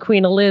 is the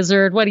queen a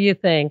lizard? What do you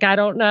think? I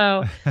don't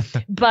know.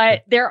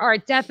 But there are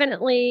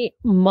definitely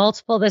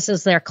multiple. This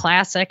is their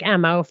classic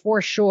MO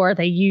for sure.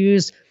 They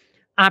use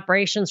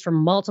operations for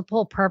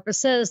multiple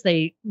purposes.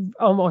 They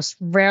almost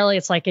rarely,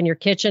 it's like in your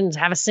kitchen, to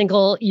have a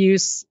single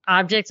use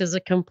object is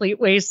a complete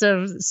waste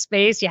of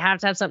space. You have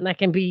to have something that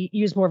can be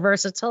used more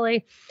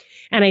versatilely.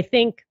 And I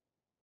think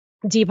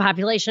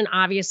depopulation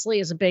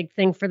obviously is a big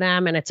thing for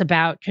them, and it's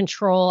about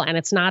control, and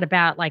it's not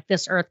about like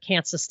this earth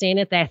can't sustain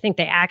it. I think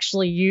they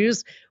actually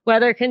use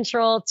weather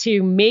control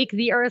to make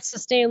the earth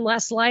sustain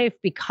less life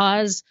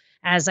because,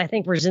 as I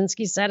think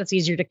Brzezinski said, it's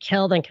easier to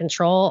kill than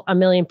control 1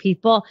 million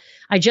people.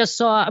 I just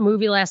saw a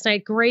movie last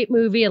night. Great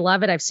movie. I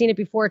love it. I've seen it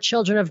before.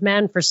 Children of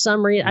Men. For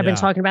some reason, I've been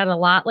talking about it a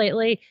lot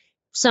lately.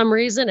 For some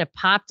reason, it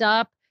popped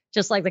up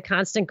just like The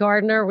Constant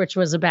Gardener, which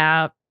was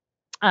about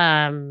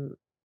pharma.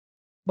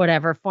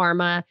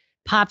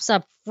 Pops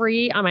up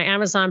free on my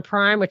Amazon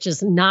Prime, which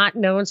is not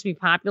known to be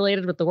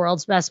populated with the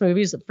world's best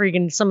movies.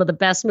 Freaking some of the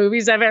best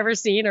movies I've ever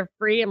seen are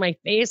free in my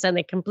face, and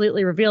they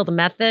completely reveal the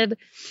method.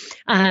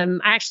 I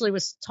actually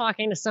was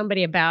talking to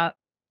somebody about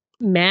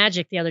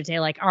magic the other day.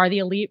 Like, are the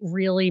elite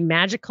really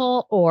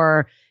magical,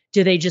 or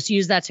do they just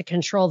use that to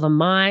control the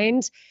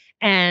mind?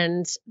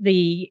 And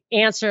the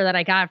answer that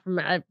I got from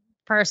a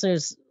person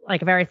who's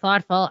like very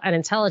thoughtful and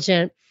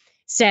intelligent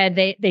said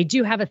they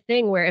do have a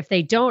thing where if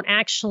they don't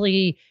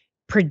actually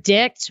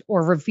predict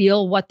or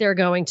reveal what they're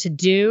going to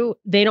do,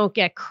 they don't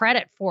get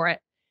credit for it,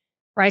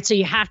 right? So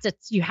you have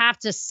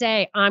to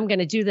say, I'm going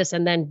to do this,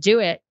 and then do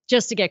it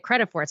just to get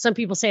credit for it. Some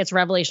people say it's a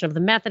revelation of the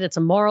method. It's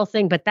a moral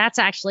thing, but that's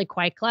actually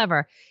quite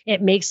clever.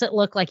 It makes it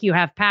look like you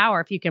have power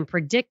if you can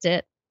predict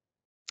it.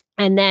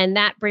 And then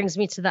that brings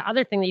me to the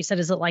other thing that you said,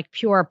 is it like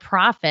pure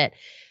profit?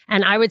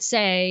 And I would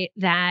say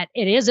that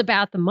it is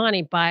about the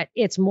money, but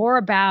it's more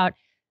about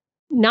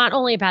not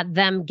only about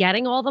them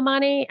getting all the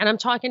money, and I'm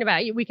talking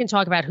about, we can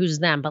talk about who's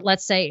them, but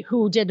let's say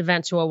who did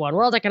Event 201,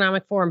 World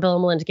Economic Forum, Bill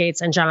and Melinda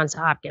Gates, and Johns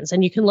Hopkins,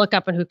 and you can look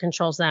up on who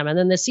controls them. And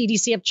then the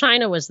CDC of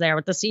China was there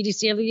with the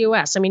CDC of the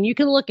US. I mean, you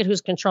can look at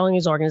who's controlling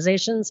these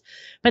organizations,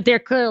 but they're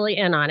clearly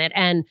in on it.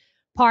 And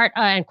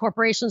and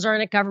corporations are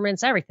in it,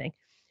 governments, everything.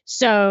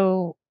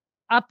 So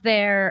up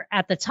there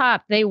at the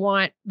top, they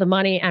want the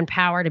money and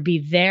power to be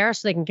there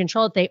so they can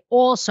control it. They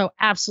also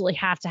absolutely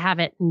have to have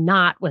it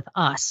not with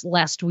us,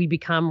 lest we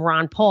become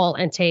Ron Paul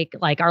and take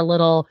like our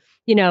little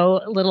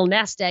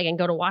nest egg and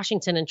go to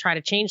Washington and try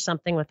to change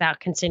something without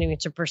continuing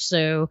to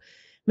pursue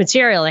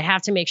material. They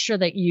have to make sure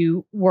that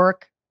you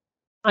work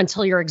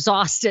until you're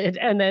exhausted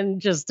and then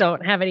just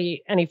don't have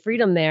any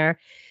freedom there.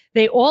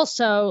 They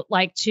also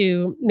like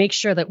to make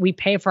sure that we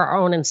pay for our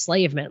own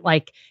enslavement.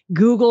 Like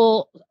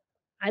Google,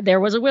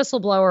 there was a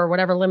whistleblower or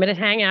whatever, limited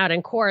hangout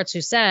in courts,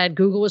 who said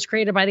Google was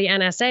created by the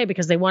NSA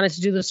because they wanted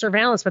to do the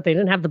surveillance, but they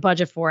didn't have the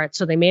budget for it.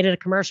 So they made it a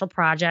commercial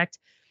product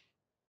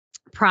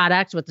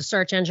with the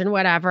search engine,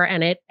 whatever.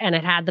 And it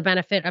had the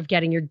benefit of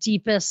getting your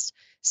deepest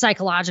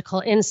psychological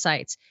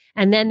insights.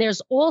 And then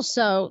there's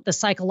also the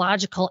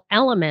psychological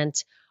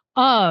element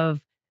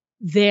of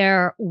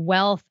their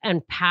wealth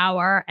and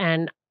power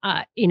and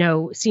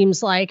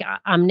seems like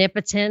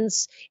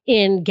omnipotence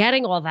in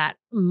getting all that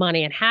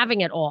money and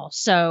having it all.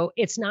 So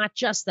it's not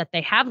just that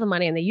they have the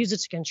money and they use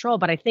it to control,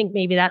 but I think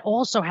maybe that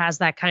also has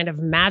that kind of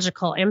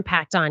magical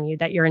impact on you,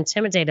 that you're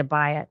intimidated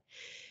by it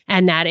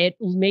and that it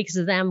makes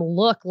them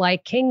look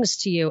like kings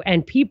to you.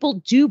 And people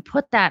do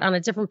put that on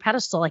a different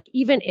pedestal. Like,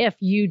 even if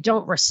you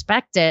don't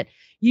respect it,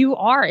 you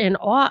are in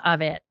awe of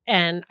it.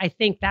 And I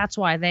think that's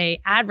why they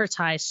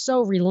advertise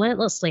so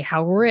relentlessly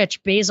how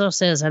rich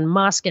Bezos is and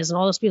Musk is, and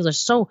all those people are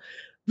so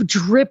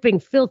dripping,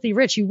 filthy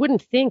rich. You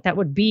wouldn't think that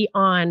would be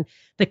on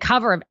the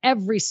cover of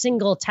every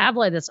single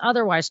tabloid that's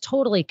otherwise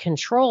totally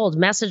controlled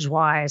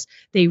message-wise.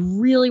 They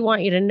really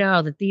want you to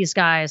know that these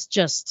guys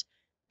just,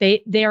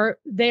 they're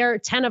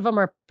 10 of them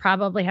are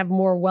probably have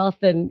more wealth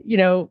than,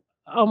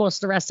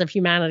 almost the rest of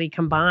humanity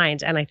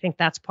combined. And I think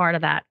that's part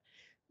of that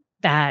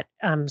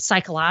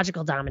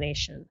psychological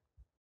domination.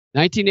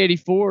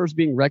 1984 is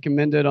being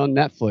recommended on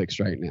Netflix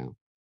right now.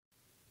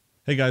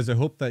 Hey guys, I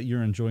hope that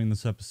you're enjoying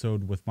this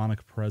episode with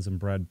Monica Perez and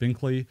Brad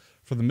Binkley.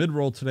 For the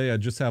mid-roll today, I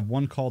just have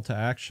one call to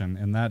action,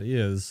 and that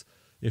is,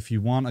 if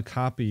you want a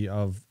copy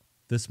of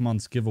this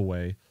month's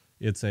giveaway,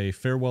 it's a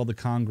Farewell to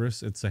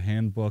Congress. It's a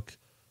handbook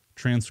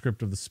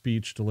transcript of the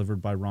speech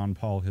delivered by Ron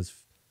Paul, his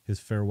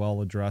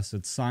farewell address.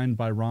 It's signed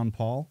by Ron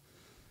Paul,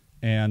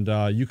 and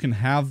you can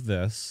have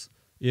this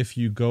if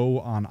you go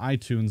on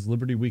iTunes,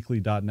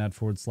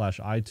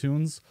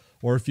 libertyweekly.net/iTunes,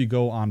 or if you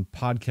go on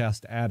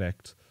Podcast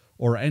Addict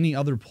or any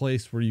other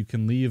place where you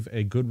can leave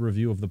a good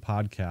review of the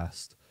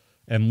podcast,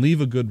 and leave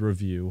a good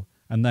review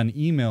and then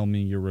email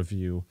me your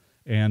review,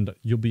 and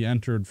you'll be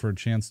entered for a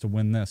chance to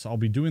win this. I'll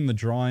be doing the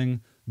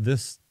drawing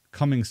this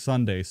coming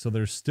Sunday, so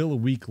there's still a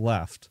week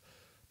left,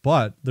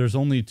 but there's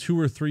only 2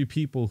 or 3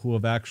 people who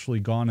have actually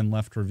gone and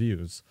left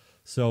reviews.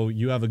 So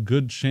you have a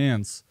good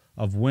chance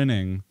of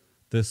winning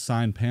this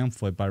signed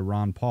pamphlet by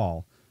Ron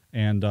Paul.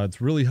 And it's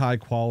really high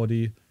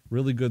quality,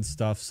 really good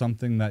stuff,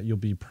 something that you'll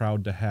be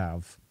proud to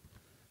have.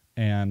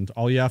 And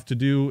all you have to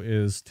do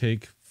is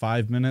take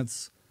 5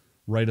 minutes,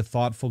 write a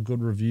thoughtful,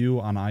 good review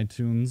on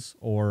iTunes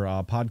or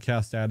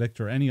Podcast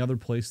Addict or any other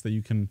place that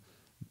you can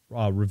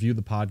review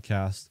the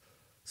podcast.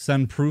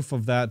 Send proof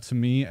of that to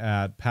me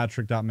at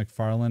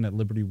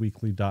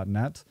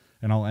patrick.mcfarland@libertyweekly.net,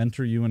 and I'll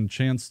enter you in a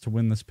chance to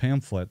win this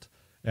pamphlet.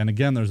 And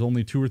again, there's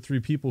only 2 or 3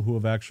 people who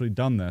have actually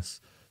done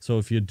this. So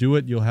if you do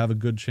it, you'll have a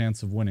good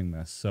chance of winning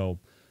this. So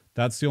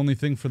that's the only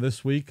thing for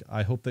this week.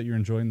 I hope that you're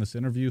enjoying this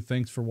interview.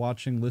 Thanks for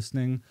watching,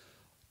 listening.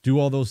 Do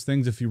all those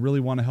things. If you really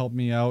want to help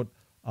me out,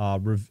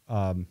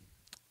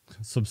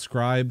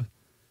 subscribe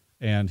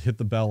and hit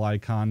the bell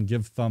icon,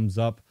 give thumbs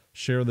up,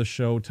 share the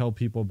show, tell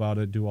people about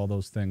it, do all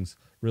those things.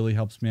 Really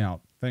helps me out.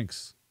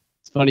 Thanks.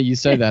 It's funny you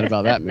say that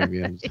about that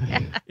movie.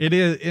 It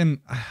is, and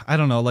I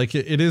don't know, like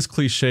it is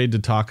cliched to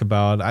talk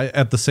about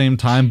at the same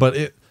time,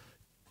 but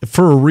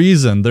for a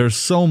reason. There's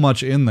so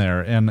much in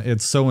there, and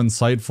it's so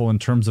insightful in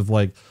terms of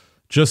like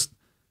just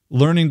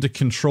learning to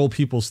control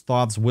people's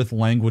thoughts with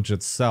language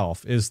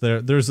itself.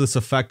 There's this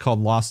effect called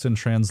lost in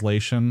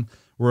translation,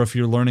 where if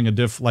you're learning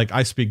like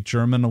I speak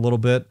German a little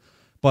bit,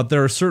 but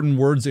there are certain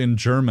words in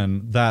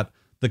German that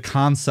the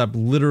concept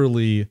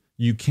literally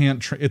you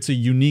can't, it's a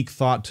unique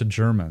thought to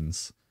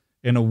Germans,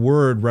 and a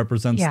word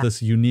represents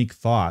this unique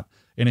thought.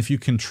 And if you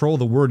control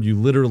the word, you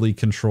literally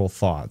control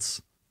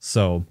thoughts.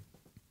 So.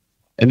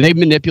 And they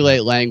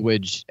manipulate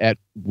language at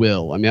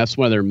will. I mean, that's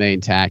one of their main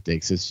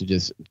tactics, is to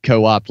just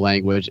co-opt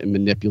language and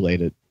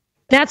manipulate it.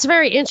 That's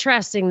very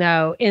interesting,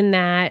 though, in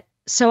that,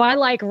 so I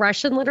like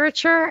Russian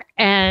literature,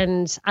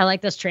 and I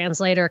like this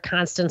translator,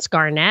 Constance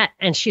Garnett,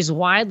 and she's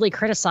widely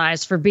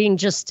criticized for being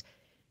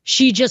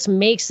she just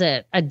makes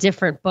it a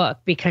different book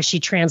because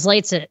she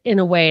translates it in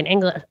a way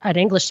an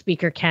English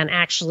speaker can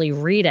actually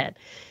read it.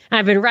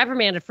 I've been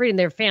reprimanded for reading.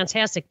 They're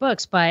fantastic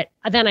books, but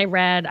then I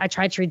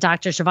tried to read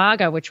Dr.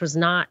 Zhivago, which was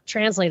not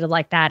translated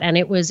like that, and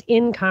it was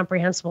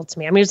incomprehensible to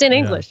me. I mean, it was in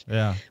English,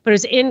 but it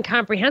was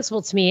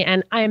incomprehensible to me,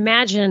 and I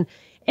imagine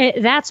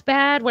that's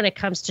bad when it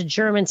comes to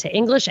German to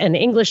English, and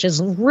English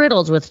is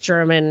riddled with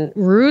German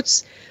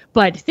roots,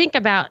 but think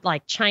about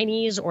like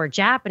Chinese or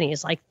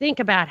Japanese, like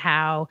think about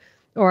how,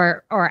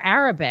 or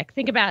Arabic,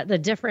 think about the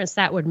difference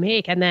that would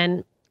make, and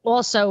then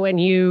also when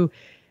you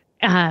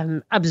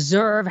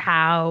observe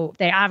how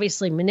they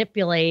obviously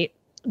manipulate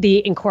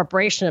the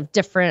incorporation of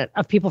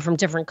people from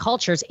different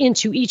cultures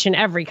into each and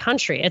every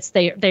country.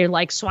 They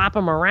like swap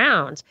them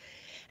around,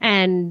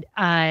 and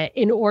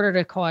in order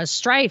to cause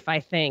strife,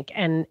 I think.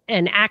 And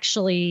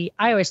actually,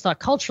 I always thought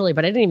culturally,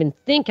 but I didn't even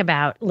think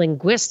about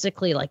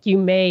linguistically. Like you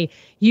may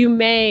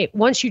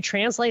once you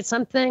translate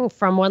something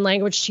from one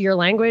language to your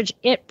language,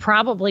 it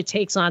probably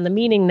takes on the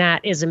meaning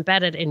that is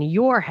embedded in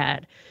your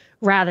head,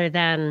 rather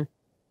than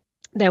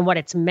what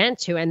it's meant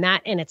to. And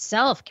that in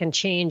itself can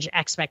change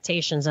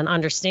expectations and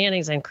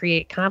understandings and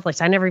create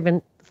conflicts. I never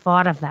even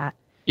thought of that.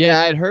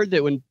 Yeah, I'd heard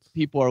that when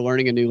people are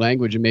learning a new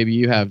language, and maybe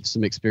you have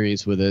some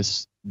experience with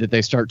this, that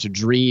they start to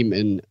dream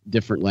in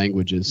different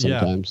languages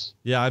sometimes.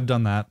 Yeah, I've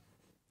done that.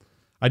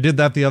 I did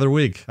that the other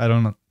week. I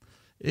don't know.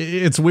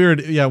 It's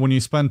weird. Yeah, when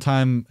you spend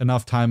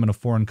enough time in a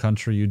foreign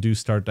country, you do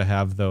start to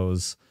have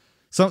those.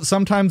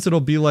 Sometimes it'll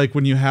be like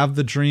when you have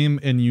the dream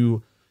and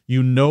you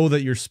know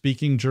that you're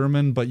speaking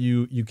German, but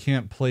you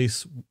can't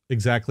place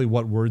exactly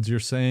what words you're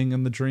saying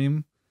in the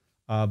dream.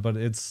 But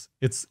it's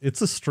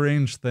a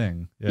strange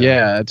thing.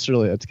 Yeah,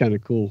 that's kind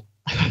of cool.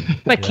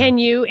 But can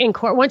you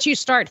once you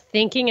start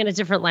thinking in a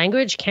different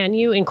language, can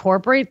you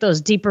incorporate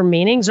those deeper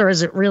meanings, or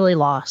is it really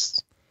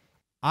lost?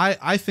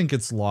 I think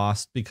it's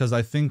lost, because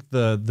I think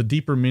the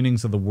deeper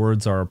meanings of the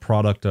words are a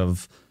product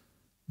of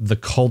the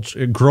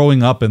culture,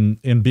 growing up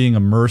and being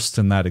immersed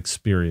in that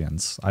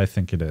experience. I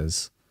think it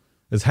is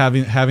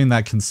having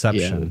that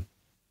conception.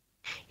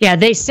 Yeah,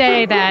 they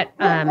say that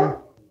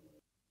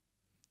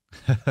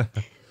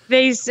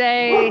they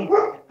say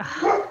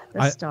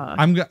this dog.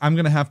 I'm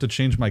gonna have to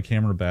change my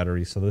camera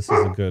battery, so this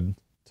is a good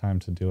time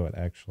to do it,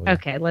 actually.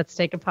 Okay, let's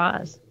take a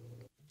pause.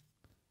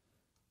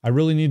 I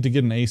really need to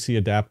get an AC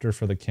adapter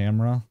for the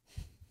camera.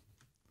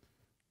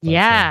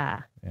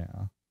 Yeah.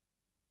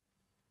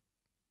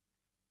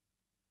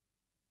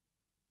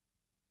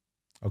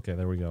 Okay,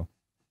 there we go.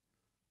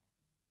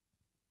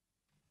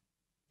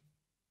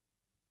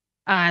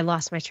 I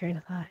lost my train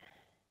of thought.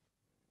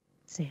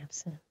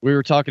 Samson. We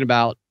were talking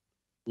about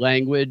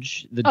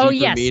language, the deeper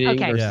meaning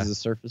versus the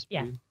surface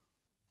meaning.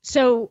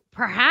 So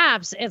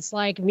perhaps it's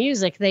like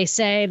music. They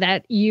say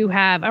that you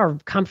have, or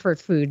comfort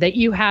food, that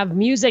you have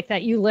music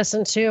that you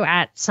listen to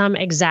at some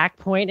exact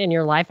point in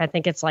your life. I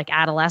think it's like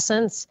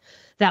adolescence,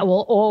 that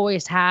will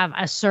always have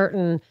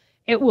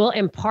it will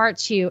impart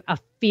to you a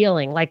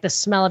feeling, like the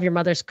smell of your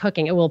mother's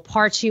cooking. It will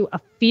impart to you a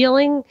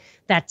feeling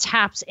that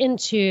taps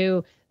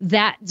into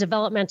that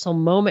developmental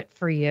moment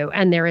for you.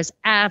 And there is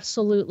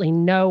absolutely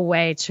no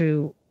way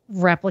to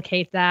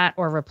replicate that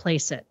or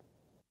replace it.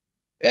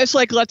 It's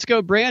like Let's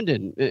Go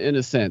Brandon in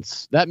a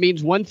sense. That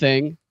means one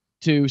thing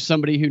to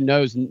somebody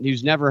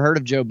who's never heard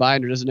of Joe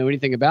Biden or doesn't know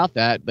anything about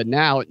that, but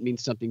now it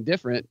means something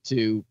different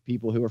to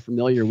people who are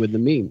familiar with the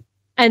meme.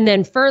 And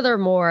then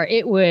furthermore,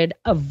 it would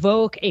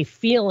evoke a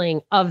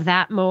feeling of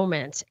that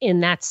moment in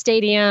that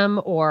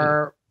stadium,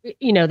 or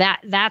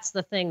that's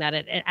the thing, that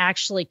it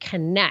actually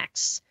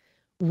connects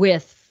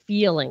with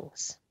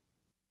feelings.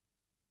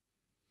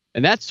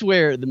 And that's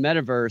where the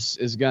metaverse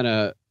is going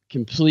to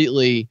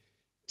completely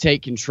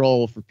take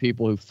control for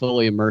people who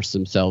fully immerse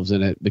themselves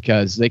in it,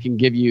 because they can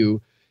give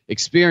you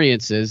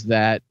experiences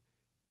that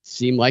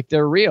seem like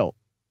they're real,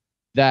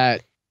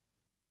 that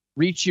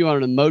reach you on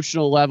an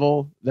emotional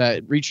level,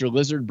 that reach your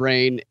lizard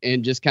brain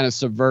and just kind of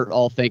subvert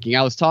all thinking.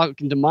 I was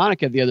talking to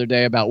Monica the other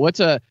day about what's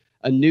a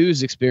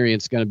news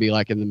experience going to be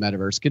like in the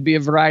metaverse. Could be a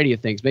variety of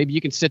things. Maybe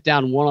you can sit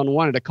down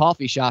one-on-one at a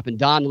coffee shop and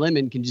Don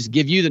Lemon can just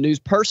give you the news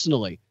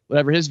personally,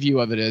 whatever his view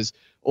of it is.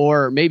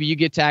 Or maybe you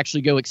get to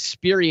actually go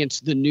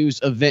experience the news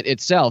event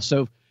itself.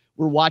 So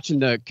we're watching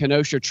the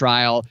Kenosha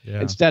trial.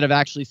 Instead of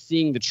actually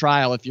seeing the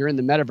trial, if you're in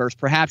the metaverse,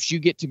 perhaps you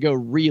get to go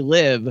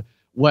relive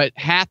what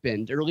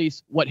happened, or at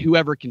least what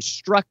whoever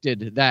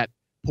constructed that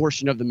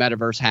portion of the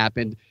metaverse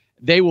happened.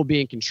 They will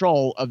be in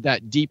control of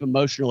that deep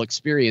emotional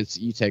experience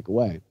that you take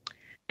away.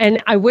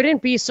 And I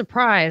wouldn't be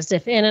surprised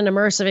if in an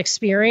immersive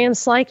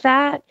experience like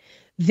that,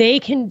 they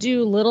can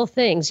do little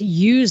things,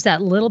 use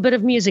that little bit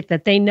of music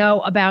that they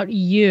know about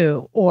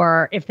you,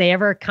 or if they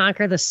ever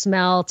conquer the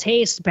smell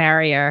taste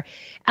barrier,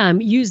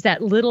 use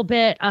that little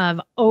bit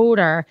of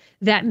odor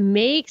that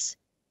makes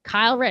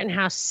Kyle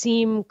Rittenhouse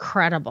seem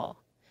credible,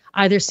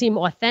 either seem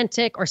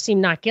authentic or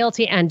seem not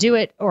guilty, and do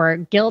it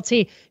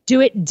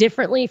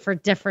differently for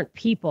different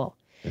people.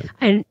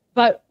 Yeah.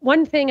 But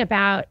one thing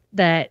about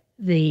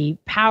the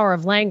power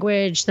of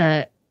language,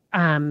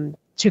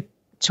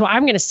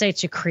 I'm going to say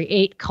to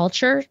create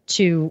culture,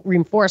 to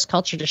reinforce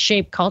culture, to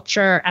shape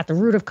culture at the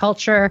root of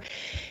culture.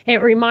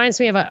 It reminds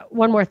me of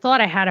one more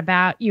thought I had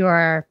about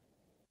your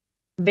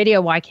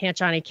video, Why Can't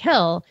Johnny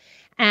Kill?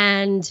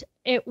 And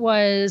it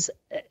was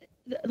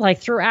like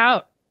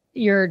throughout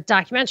your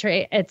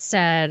documentary, it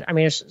said, I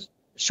mean, it's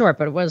short,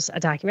 but it was a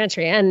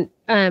documentary, and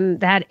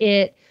that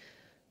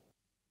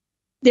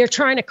they're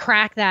trying to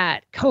crack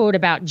that code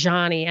about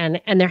Johnny,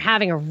 and they're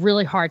having a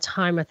really hard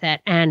time with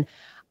it. And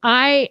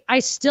I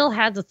still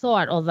had the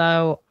thought,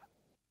 although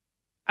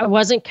I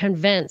wasn't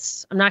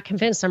convinced, I'm not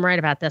convinced I'm right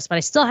about this, but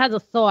I still had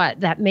the thought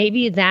that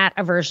maybe that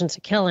aversion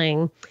to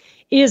killing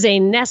is a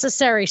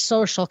necessary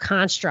social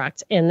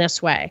construct in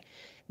this way,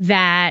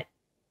 that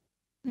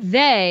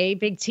they,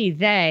 big T,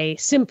 they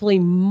simply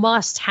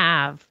must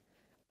have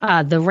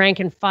the rank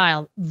and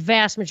file.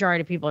 Vast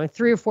majority of people, I mean,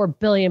 3 or 4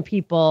 billion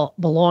people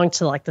belong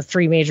to like the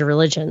 3 major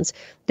religions.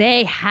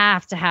 They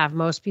have to have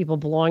most people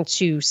belong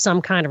to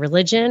some kind of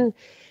religion,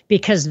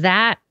 because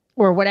that,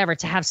 or whatever,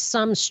 to have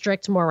some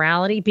strict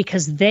morality,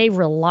 because they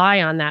rely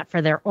on that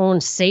for their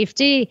own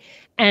safety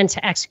and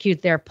to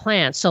execute their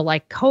plan. So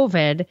like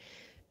COVID,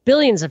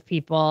 billions of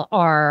people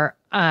are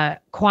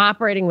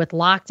cooperating with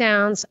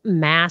lockdowns,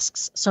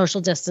 masks,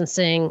 social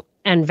distancing,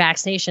 and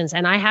vaccinations.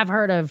 And I have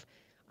heard of,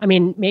 I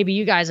mean, maybe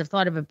you guys have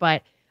thought of it,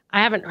 but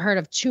I haven't heard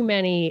of too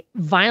many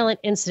violent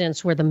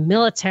incidents where the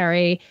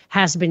military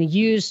has been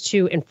used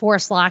to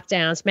enforce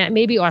lockdowns.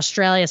 Maybe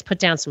Australia has put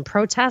down some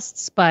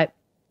protests, but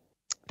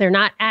they're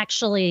not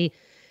actually,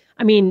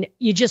 I mean,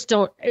 you just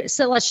don't.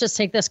 So let's just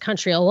take this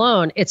country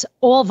alone. It's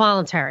all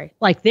voluntary.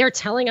 Like they're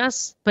telling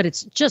us, but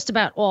it's just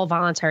about all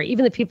voluntary.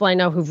 Even the people I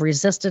know who've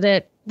resisted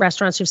it,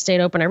 restaurants who've stayed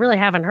open, I really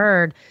haven't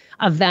heard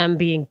of them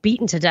being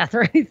beaten to death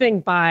or anything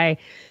by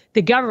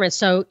the government.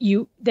 So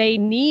they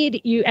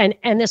need you.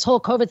 And this whole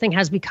COVID thing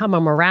has become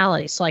a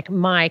morality. So like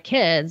my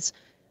kids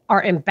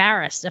are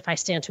embarrassed if I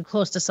stand too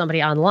close to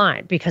somebody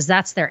online, because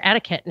that's their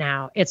etiquette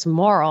now. It's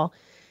moral.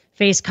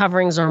 Face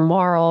coverings are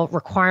moral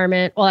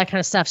requirement, all that kind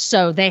of stuff.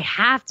 So they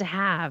have to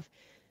have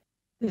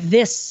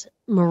this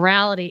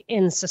morality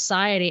in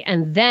society.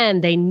 And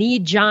then they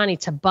need Johnny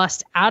to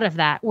bust out of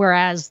that.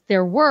 Whereas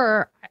there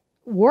were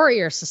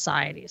warrior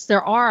societies.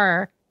 There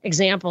are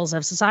examples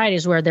of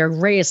societies where they're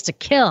raised to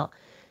kill.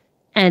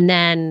 And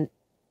then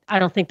I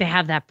don't think they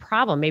have that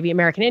problem. Maybe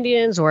American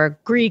Indians or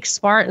Greeks,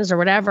 Spartans or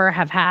whatever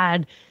have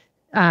had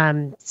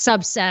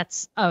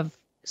subsets of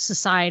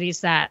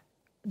societies that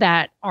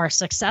are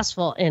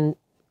successful in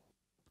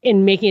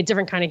making a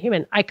different kind of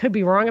human. I could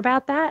be wrong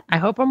about that. I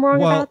hope I'm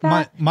wrong about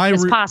that.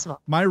 It's possible.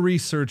 My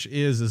research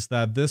is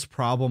that this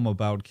problem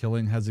about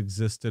killing has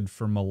existed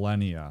for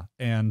millennia,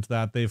 and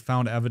that they've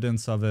found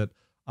evidence of it.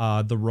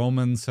 The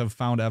Romans have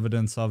found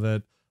evidence of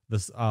it.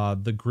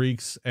 The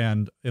Greeks,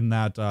 and in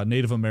that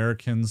Native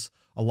Americans,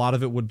 a lot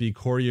of it would be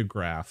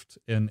choreographed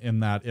in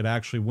that it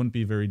actually wouldn't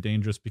be very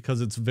dangerous because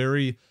it's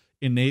very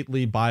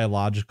innately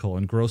biological.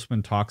 And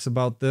Grossman talks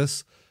about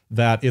this,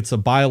 that it's a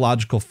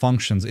biological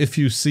functions. If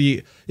you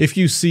see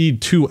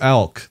 2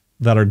 elk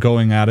that are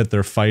going at it,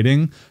 they're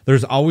fighting,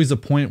 there's always a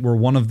point where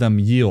one of them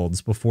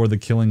yields before the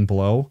killing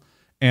blow.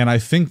 And I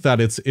think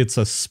that it's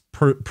a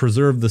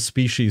preserve the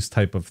species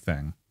type of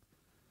thing.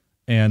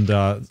 And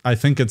I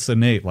think it's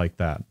innate like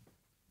that.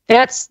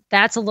 That's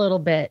a little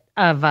bit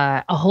of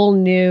a whole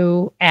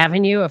new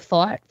avenue of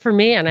thought for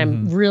me. And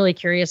I'm really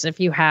curious if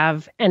you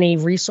have any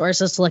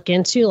resources to look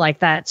into, like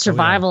that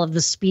survival of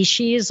the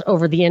species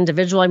over the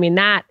individual. I mean,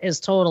 that is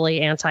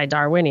totally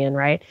anti-Darwinian,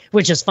 right?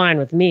 Which is fine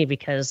with me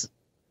because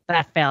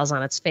that fails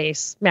on its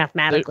face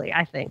mathematically,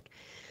 I think.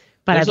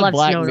 But There's I'd love a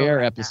Black to know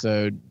Mirror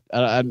episode.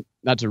 I'm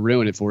not to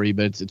ruin it for you,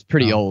 but it's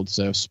pretty old,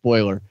 so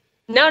spoiler.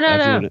 No.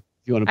 If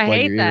you want to I plug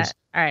hate your that. ears.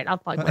 All right, I'll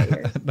plug my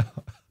ears.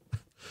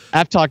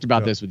 I've talked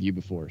about this with you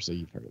before, so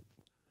you've heard it.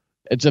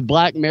 It's a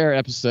Black Mirror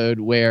episode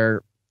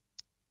where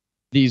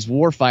these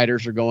war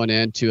fighters are going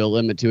in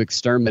to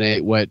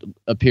exterminate what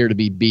appear to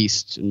be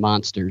beasts and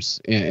monsters,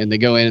 and they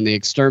go in and they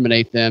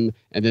exterminate them,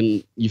 and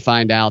then you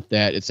find out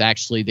that it's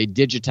actually they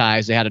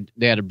digitized.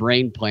 They had a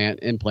brain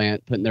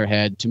implant put in their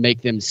head to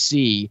make them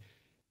see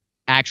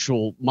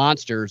actual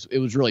monsters. It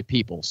was really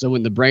people. So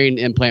when the brain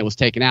implant was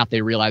taken out,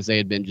 they realized they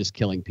had been just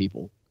killing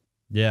people.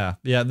 Yeah.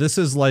 This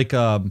is like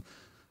Stargate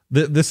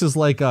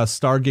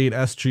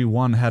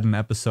SG-1 had an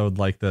episode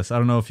like this. I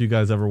don't know if you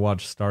guys ever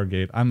watched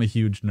Stargate. I'm a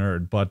huge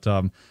nerd, but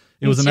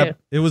it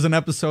was an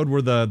episode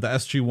where the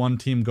SG-1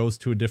 team goes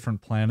to a different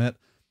planet,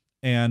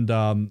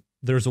 and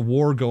there's a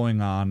war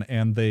going on,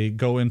 and they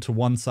go into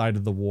one side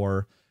of the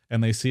war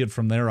and they see it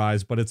from their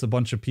eyes, but it's a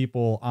bunch of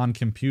people on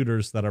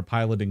computers that are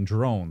piloting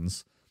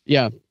drones.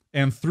 Yeah.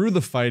 And through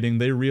the fighting,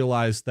 they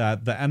realize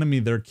that the enemy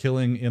they're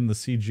killing in the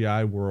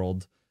CGI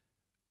world,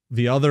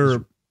 they're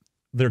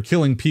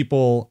killing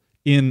people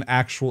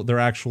they're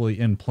actually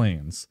in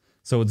planes.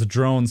 So it's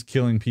drones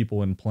killing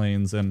people in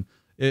planes. And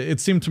it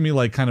seemed to me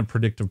like kind of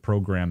predictive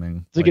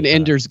programming. It's like an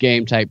Ender's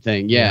Game type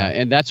thing. Yeah.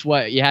 And that's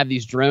what you have,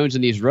 these drones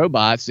and these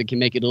robots that can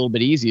make it a little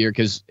bit easier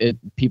because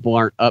people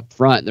aren't up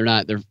front.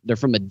 They're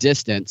from a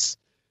distance.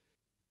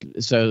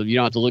 So you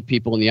don't have to look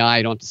people in the eye.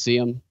 You don't have to see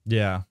them.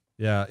 Yeah.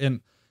 Yeah.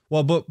 And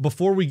well, but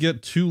before we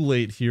get too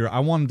late here, I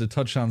wanted to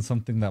touch on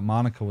something that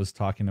Monica was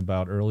talking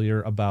about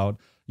earlier about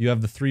you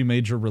have the 3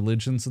 major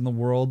religions in the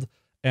world.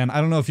 And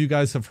I don't know if you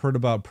guys have heard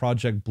about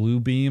Project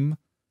Bluebeam.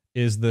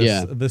 Is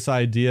this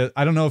idea?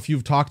 I don't know if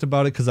you've talked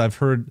about it because I've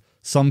heard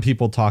some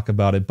people talk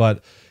about it,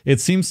 but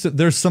it seems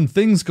there's some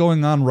things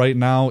going on right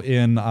now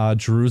in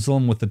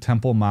Jerusalem with the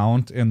Temple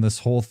Mount and this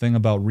whole thing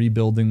about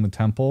rebuilding the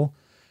temple.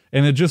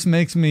 And it just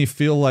makes me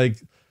feel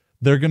like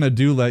they're going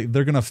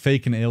to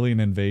fake an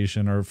alien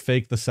invasion or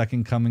fake the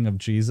second coming of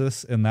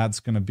Jesus. And that's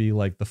going to be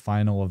like the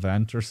final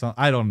event or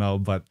something. I don't know,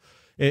 but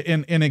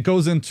it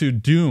goes into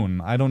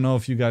Dune. I don't know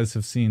if you guys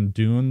have seen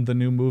Dune, the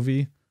new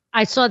movie.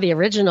 I saw the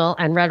original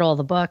and read all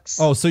the books.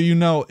 Oh, so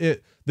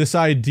this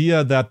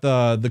idea that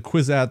the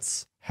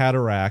Kwisatz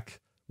Haderach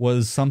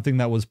was something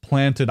that was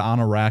planted on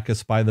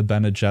Arrakis by the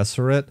Bene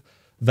Gesserit,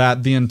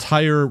 that the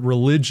entire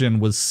religion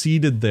was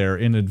seeded there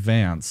in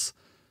advance,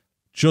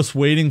 just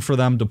waiting for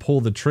them to pull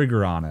the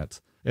trigger on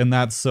it. And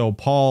that's so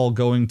Paul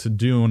going to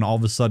Dune all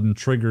of a sudden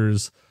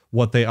triggers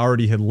what they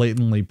already had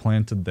latently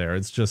planted there.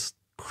 It's just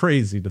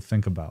crazy to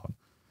think about.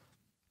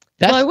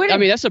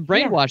 That's a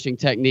brainwashing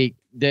technique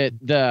that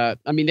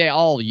they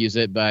all use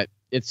it, but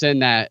it's in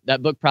that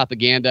book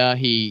Propaganda.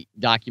 He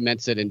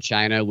documents it in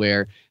China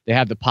where they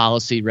have the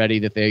policy ready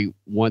that they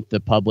want the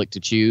public to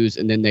choose,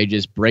 and then they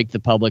just break the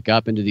public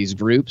up into these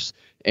groups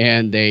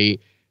and they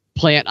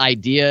plant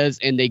ideas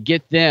and they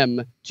get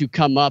them to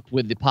come up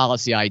with the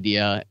policy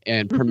idea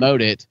and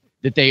promote it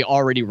that they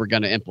already were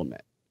going to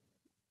implement.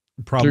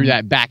 Through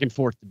that back and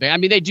forth debate. I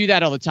mean, they do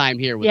that all the time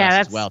here with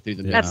us as well. Through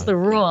the that's the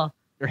rule.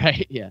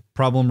 Right. Yeah.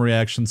 Problem,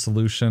 reaction,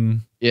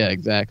 solution. Yeah,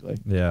 exactly.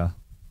 Yeah.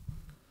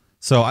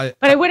 So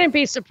but I wouldn't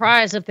be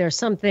surprised if there's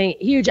something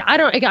huge.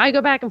 I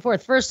go back and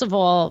forth. First of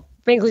all,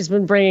 Binkley's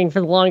been bringing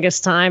for the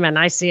longest time, and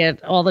I see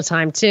it all the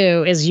time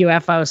too, is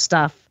UFO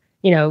stuff,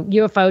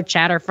 UFO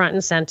chatter front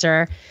and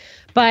center.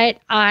 But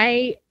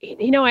I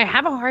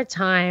have a hard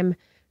time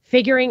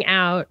figuring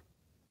out,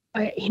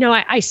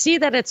 I see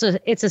that it's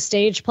a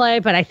stage play,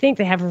 but I think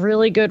they have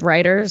really good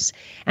writers.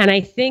 And I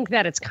think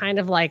that it's kind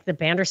of like the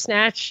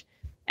Bandersnatch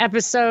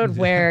episode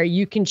where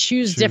you can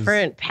choose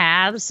different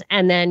paths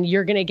and then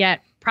you're going to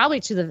get probably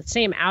to the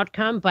same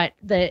outcome, but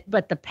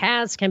the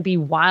paths can be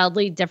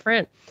wildly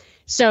different.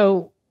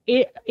 So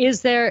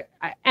is there,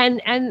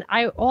 and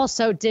I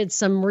also did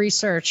some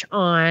research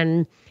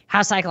on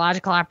how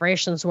psychological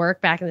operations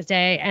work back in the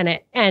day.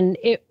 And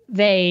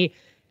they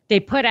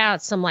put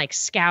out some like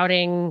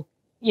scouting,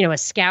 a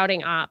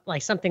scouting op,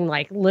 like something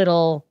like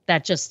little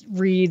that just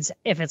reads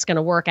if it's going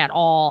to work at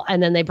all.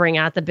 And then they bring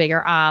out the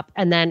bigger op.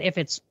 And then if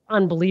it's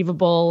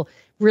unbelievable,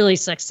 really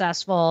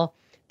successful,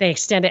 they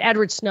extend it.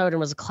 Edward Snowden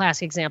was a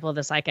classic example of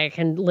this. Like I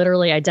can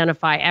literally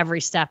identify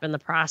every step in the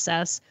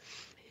process.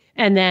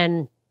 And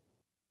then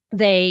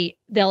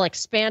they'll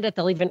expand it.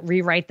 They'll even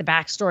rewrite the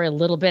backstory a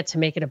little bit to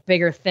make it a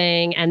bigger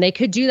thing. And they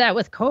could do that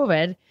with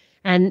COVID.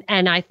 And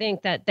I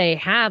think that they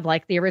have,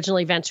 like the original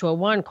Event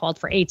 201 called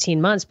for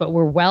 18 months, but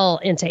we're well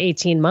into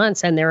 18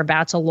 months and they're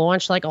about to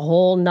launch like a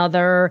whole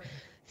nother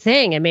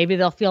thing. And maybe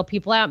they'll feel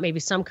people out. Maybe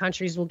some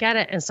countries will get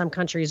it and some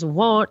countries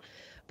won't.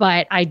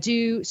 But I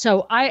do.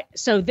 So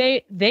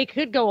they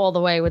could go all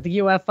the way with the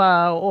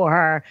UFO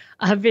or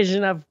a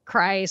vision of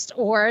Christ,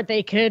 or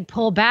they could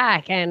pull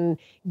back and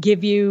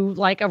give you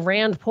like a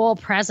Rand Paul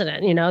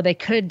president. They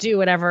could do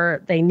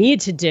whatever they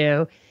need to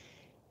do.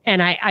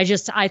 And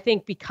I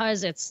think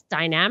because it's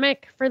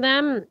dynamic for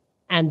them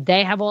and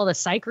they have all the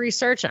psych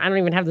research, I don't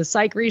even have the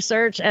psych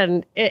research,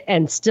 and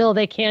still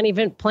they can't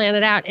even plan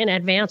it out in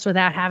advance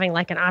without having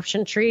like an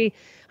option tree.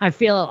 I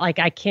feel like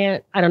I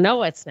don't know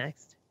what's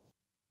next.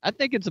 I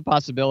think it's a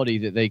possibility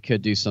that they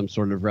could do some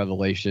sort of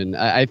revelation.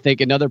 I think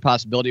another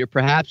possibility, or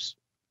perhaps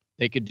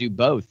they could do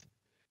both,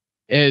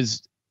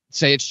 is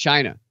say it's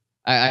China.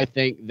 I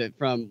think that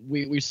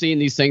we're seeing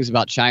these things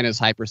about China's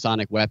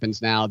hypersonic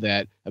weapons now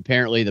that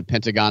apparently the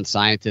Pentagon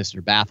scientists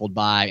are baffled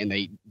by, and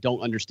they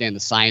don't understand the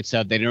science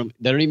of. They don't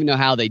even know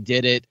how they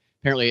did it.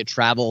 Apparently it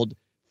traveled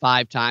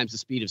 5 times the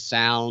speed of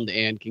sound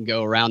and can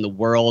go around the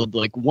world.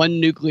 Like one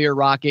nuclear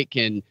rocket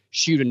can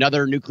shoot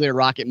another nuclear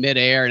rocket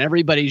midair, and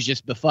everybody's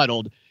just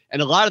befuddled.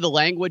 And a lot of the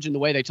language and the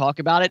way they talk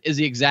about it is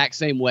the exact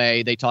same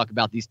way they talk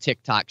about these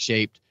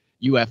TikTok-shaped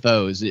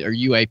UFOs, or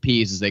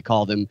UAPs as they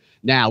call them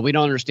now. We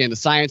don't understand the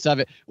science of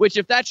it, which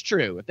if that's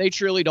true, if they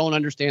truly don't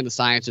understand the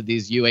science of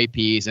these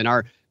UAPs and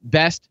our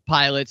best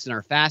pilots and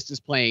our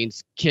fastest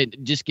planes can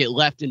just get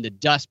left in the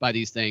dust by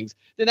these things,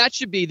 then that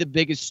should be the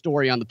biggest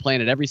story on the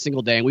planet every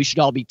single day. And we should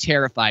all be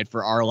terrified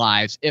for our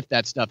lives if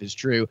that stuff is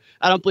true.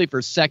 I don't believe for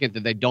a second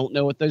that they don't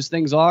know what those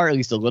things are, at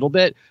least a little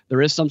bit.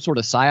 There is some sort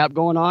of psyop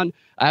going on.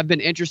 I've been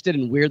interested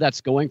in where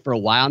that's going for a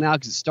while now,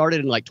 because it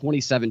started in like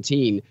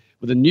 2017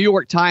 with a New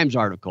York Times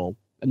article.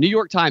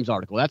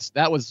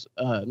 That was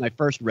my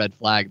first red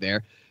flag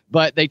there.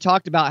 But they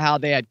talked about how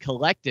they had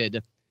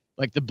collected,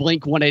 like the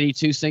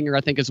Blink-182 singer,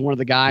 I think is one of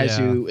the guys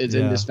who is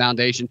in this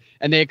foundation.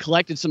 And they had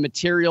collected some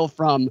material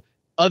from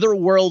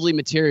otherworldly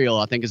material,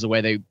 I think is the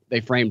way they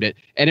framed it.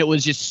 And it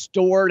was just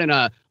stored in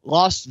a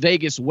Las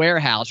Vegas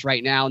warehouse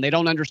right now, and they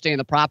don't understand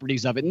the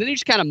properties of it. And then they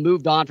just kind of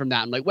moved on from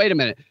that. I'm like, wait a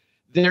minute.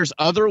 There's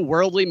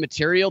otherworldly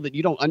material that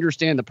you don't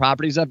understand the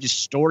properties of,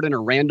 just stored in a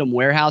random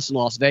warehouse in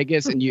Las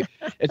Vegas, and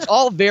it's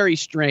all very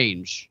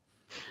strange.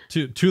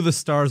 To the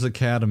Stars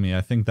Academy,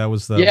 I think that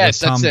was the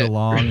Tom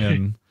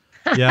DeLonge,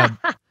 and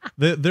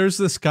there's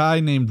this guy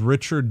named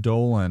Richard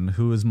Dolan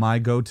who is my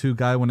go-to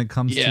guy when it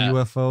comes to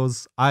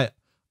UFOs.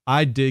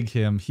 I dig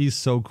him. He's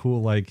so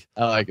cool. Like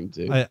I like him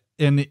too.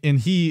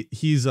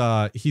 He's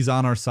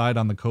on our side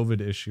on the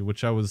COVID issue,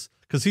 which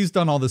because he's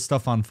done all this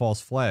stuff on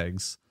false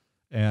flags.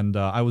 And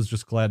I was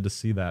just glad to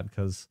see that,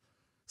 because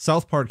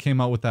South Park came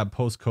out with that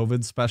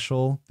post-COVID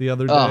special the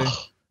other day.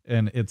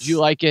 And did you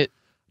like it?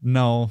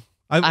 No.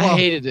 I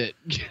hated it.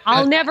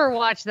 I'll never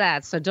watch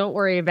that, so don't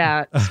worry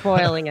about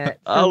spoiling it.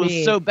 It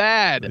was so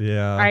bad.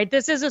 Yeah. All right,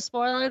 this is a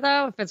spoiler,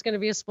 though. If it's going to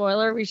be a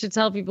spoiler, we should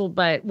tell people,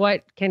 but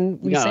what can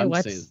we say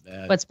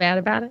what's bad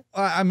about it?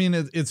 I mean,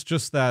 it's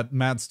just that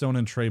Matt Stone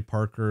and Trey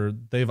Parker,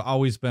 they've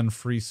always been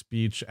free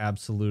speech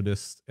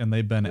absolutists, and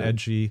they've been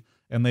edgy.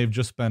 And they've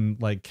just been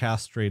like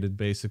castrated,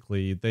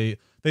 basically. They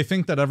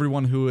think that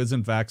everyone who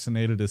isn't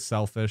vaccinated is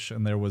selfish,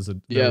 and there was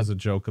a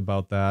joke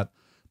about that.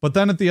 But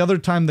then at the other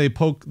time, they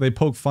poke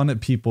fun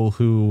at people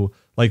who,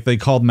 like, they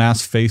called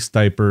masks face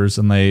diapers,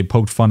 and they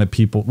poked fun at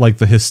people like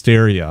the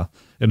hysteria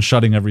and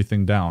shutting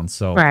everything down.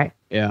 So right,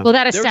 yeah. Well,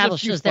 that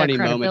establishes their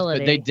credibility. Moments,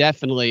 but they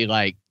definitely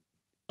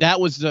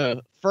that was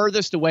the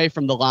furthest away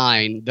from the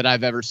line that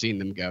I've ever seen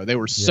them go. They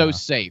were so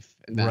safe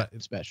in that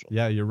special.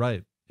 Yeah, you're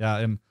right. Yeah,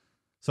 and.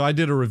 So I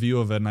did a review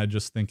of it, and I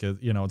just think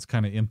it's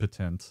kind of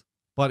impotent,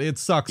 but it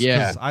sucks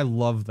because I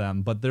love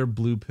them, but they're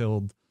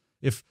blue-pilled.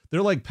 If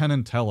they're like Penn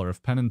and Teller,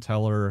 if Penn and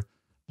Teller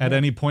at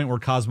any point were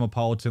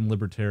cosmopolitan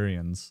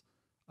libertarians,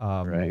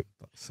 right?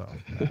 So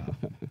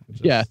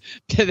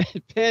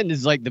Penn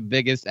is like the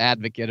biggest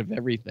advocate of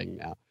everything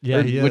now.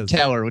 Yeah, he is. With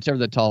Teller, whichever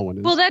the tall one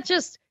is. Well, that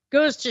just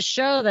goes to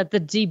show that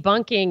the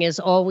debunking is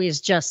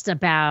always just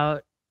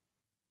about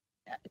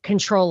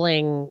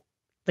controlling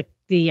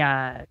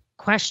the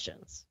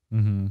questions.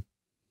 Mm-hmm.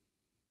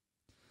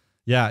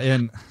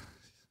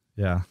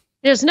 Yeah.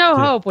 There's no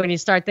hope when you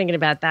start thinking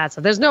about that. So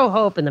there's no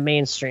hope in the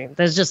mainstream.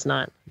 There's just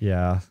none.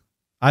 Yeah.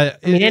 I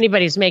mean,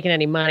 anybody's making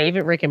any money,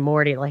 even Rick and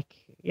Morty,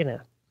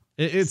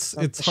 it's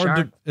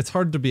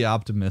hard to be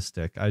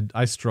optimistic.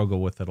 I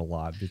struggle with it a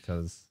lot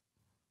because.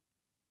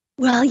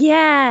 Well,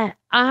 yeah,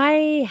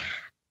 I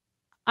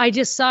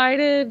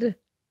decided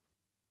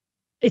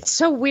it's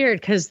so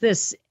weird because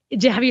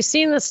have you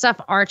seen the stuff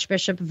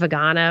Archbishop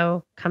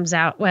Vigano comes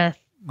out with?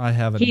 I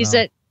haven't.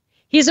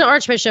 He's an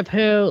archbishop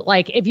who,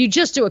 like, if you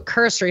just do a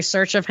cursory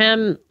search of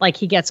him, like,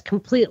 he gets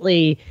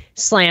completely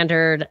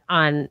slandered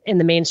in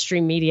the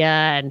mainstream media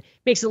and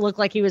makes it look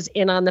like he was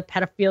in on the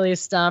pedophilia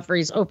stuff, or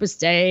he's Opus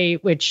Dei,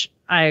 which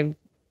I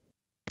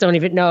don't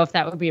even know if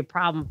that would be a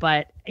problem,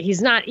 but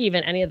he's not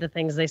even any of the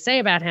things they say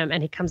about him.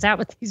 And he comes out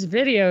with these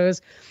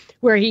videos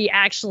where he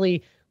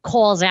actually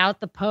calls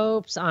out the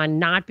popes on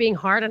not being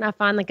hard enough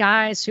on the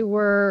guys who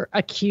were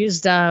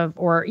accused of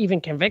or even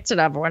convicted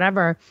of or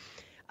whatever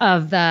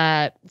of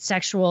the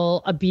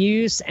sexual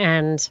abuse.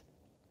 And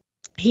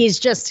he's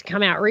just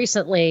come out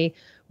recently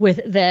with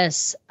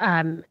this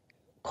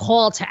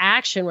call to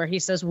action where he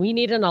says we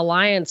need an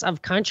alliance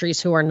of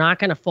countries who are not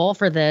going to fall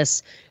for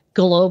this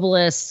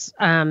globalist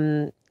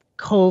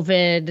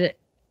COVID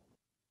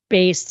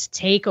based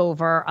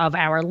takeover of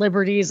our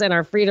liberties and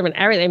our freedom and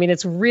everything. I mean,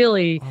 it's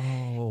really,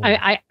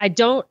 I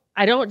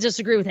don't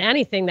disagree with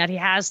anything that he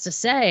has to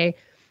say.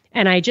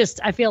 And I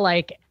feel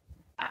like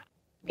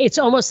it's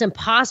almost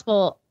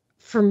impossible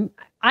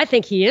I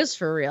think he is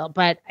for real,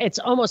 but it's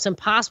almost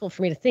impossible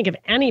for me to think of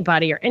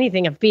anybody or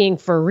anything of being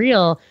for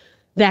real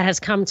that has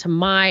come to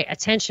my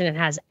attention and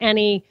has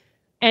any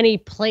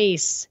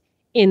place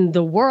in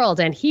the world.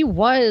 And he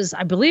was,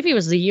 I believe he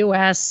was the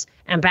U.S.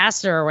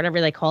 ambassador or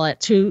whatever they call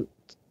it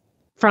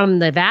from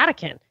the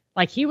Vatican.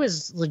 Like, he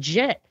was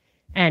legit,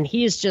 and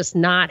he's just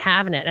not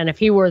having it. And if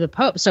he were the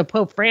Pope, so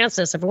Pope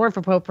Francis, if it weren't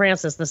for Pope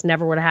Francis, this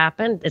never would have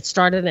happened. It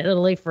started in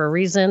Italy for a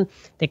reason.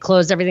 They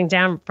closed everything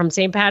down from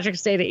St.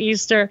 Patrick's Day to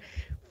Easter.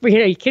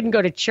 You couldn't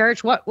go to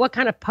church. What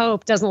kind of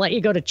Pope doesn't let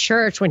you go to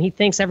church when he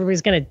thinks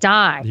everybody's going to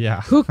die?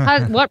 Yeah.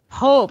 What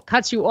Pope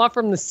cuts you off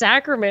from the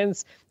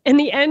sacraments in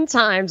the end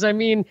times? I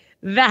mean,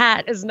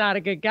 that is not a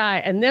good guy.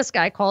 And this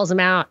guy calls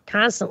him out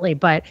constantly.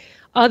 But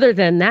other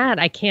than that,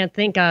 I can't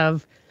think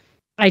of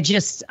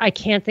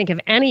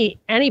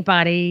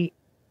anybody.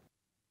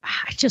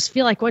 I just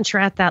feel like once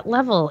you're at that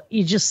level,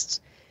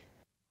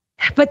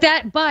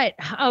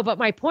 but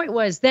my point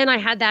was, then I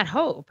had that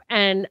hope,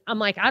 and I'm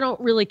like, I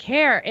don't really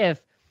care if,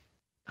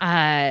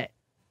 I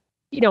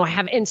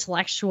have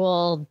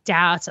intellectual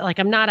doubts. Like,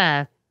 I'm not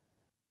I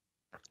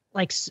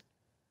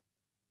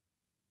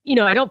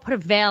don't put a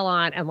veil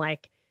on and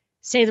like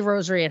say the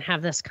rosary and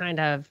have this kind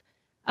of,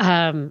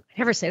 I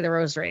never say the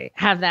rosary,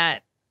 have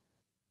that,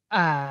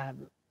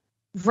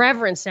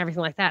 reverence and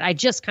everything like that. I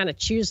just kind of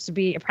choose to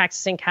be a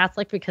practicing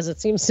Catholic because it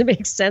seems to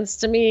make sense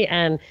to me.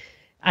 And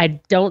I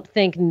don't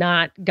think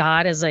not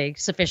God is a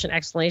sufficient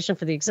explanation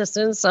for the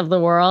existence of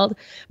the world.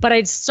 But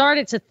I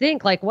started to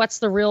think, like, what's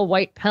the real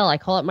white pill? I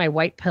call it my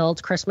white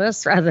pilled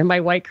Christmas rather than my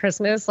white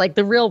Christmas. Like,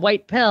 the real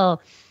white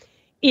pill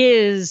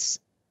is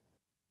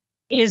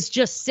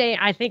just saying,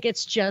 I think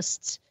it's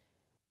just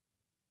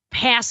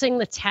passing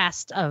the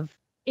test of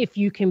if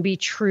you can be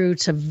true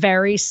to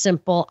very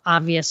simple,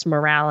 obvious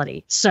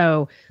morality.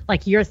 So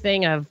like your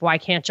thing of why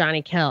can't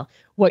Johnny kill?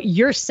 What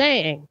you're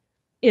saying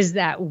is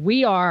that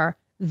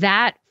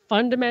that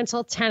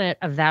fundamental tenet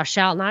of thou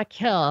shalt not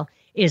kill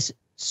is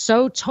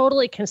so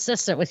totally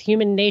consistent with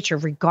human nature,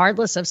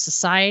 regardless of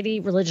society,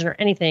 religion, or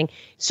anything,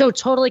 so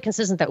totally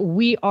consistent that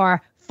we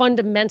are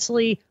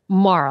fundamentally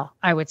moral,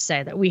 I would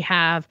say, that we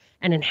have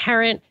an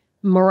inherent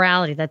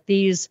morality that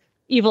these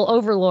evil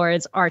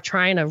overlords are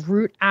trying to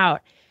root out.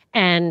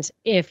 And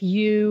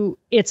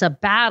it's a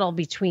battle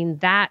between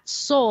that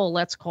soul,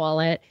 let's call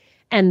it,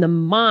 and the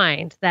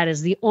mind. That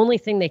is the only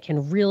thing they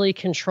can really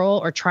control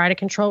or try to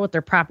control with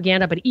their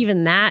propaganda. But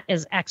even that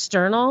is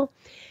external.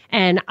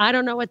 And I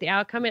don't know what the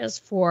outcome is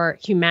for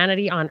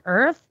humanity on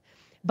Earth,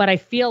 but I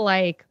feel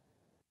like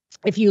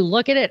if you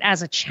look at it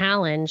as a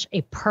challenge,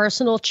 a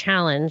personal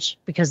challenge,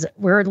 because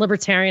we're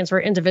libertarians,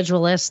 we're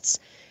individualists,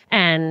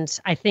 and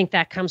I think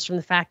that comes from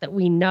the fact that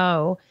we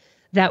know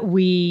that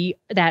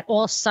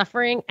all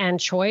suffering and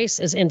choice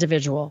is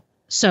individual.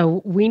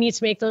 So we need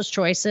to make those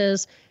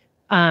choices.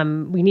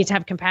 We need to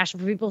have compassion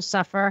for people who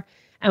suffer,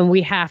 and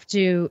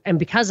and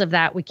because of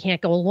that, we can't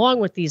go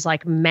along with these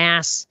like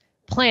mass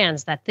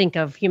plans that think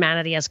of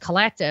humanity as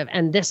collective.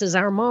 And this is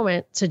our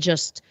moment to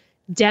just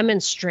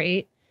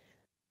demonstrate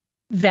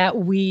that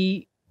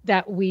we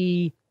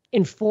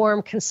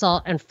inform,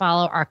 consult, and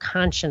follow our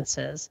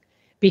consciences,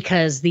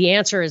 because the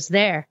answer is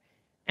there.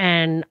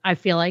 And I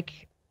feel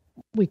like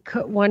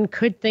one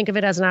could think of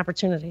it as an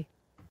opportunity.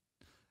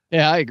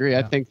 Yeah, I agree. Yeah.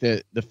 I think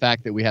that the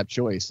fact that we have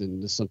choice,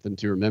 and just something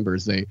to remember,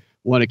 is they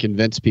want to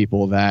convince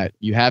people that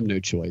you have no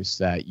choice,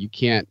 that you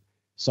can't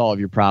solve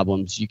your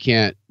problems, you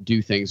can't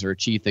do things or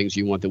achieve things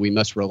you want, that we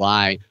must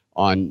rely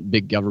on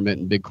big government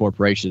and big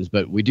corporations.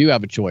 But we do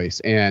have a choice,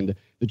 and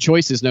the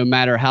choices, no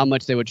matter how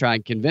much they would try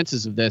and convince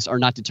us of this, are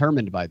not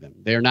determined by them.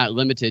 They are not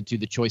limited to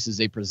the choices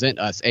they present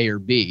us, A or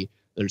B.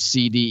 There's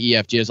C, D, E,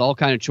 F, G. There's all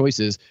kinds of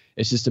choices.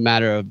 It's just a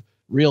matter of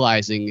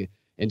realizing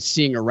and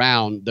seeing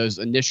around those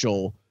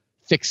initial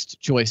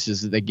fixed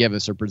choices that they give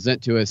us or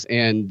present to us.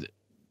 And,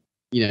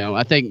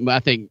 I think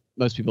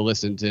most people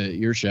listening to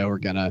your show are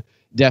going to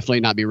definitely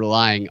not be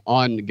relying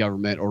on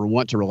government, or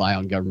want to rely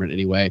on government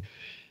anyway.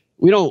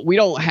 We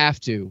don't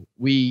have to.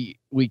 We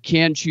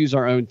can choose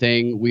our own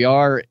thing. We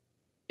are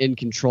in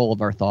control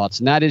of our thoughts,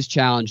 and that is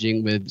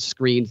challenging with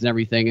screens and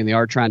everything, and they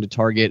are trying to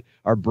target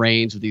our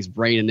brains with these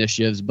brain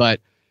initiatives.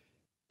 But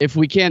if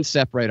we can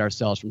separate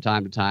ourselves from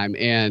time to time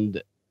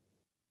and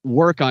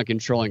work on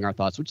controlling our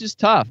thoughts, which is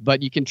tough,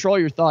 but you control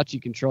your thoughts, you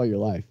control your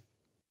life.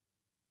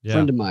 Yeah. A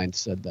friend of mine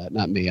said that,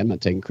 not me. I'm not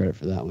taking credit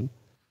for that one.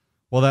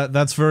 Well,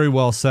 that's very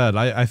well said.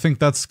 I think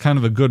that's kind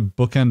of a good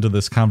bookend to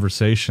this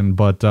conversation,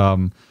 but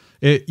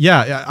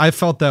I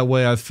felt that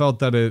way. I felt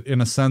that in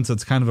a sense,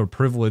 it's kind of a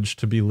privilege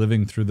to be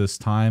living through this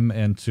time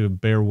and to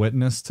bear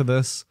witness to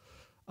this.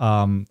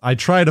 I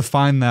try to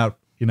find that,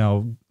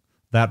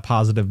 that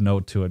positive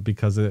note to it,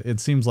 because it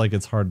seems like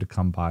it's hard to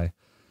come by.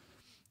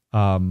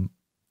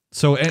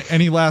 So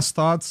any last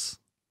thoughts?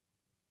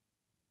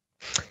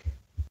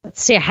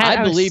 Let's see.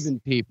 I believe in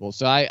people.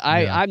 So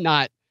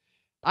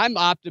I'm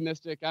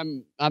optimistic.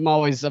 I've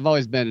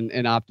always been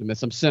an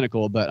optimist. I'm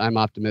cynical, but I'm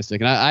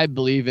optimistic. And I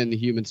believe in the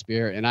human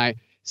spirit. And I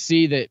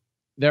see that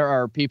there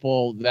are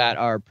people that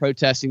are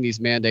protesting these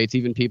mandates,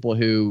 even people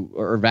who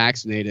are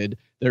vaccinated.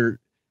 They're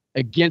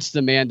against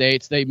the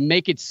mandates. They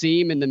make it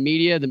seem in the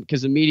media,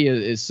 because the media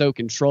is so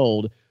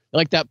controlled.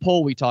 Like that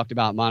poll we talked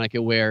about,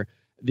 Monica, where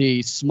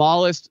they're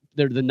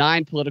the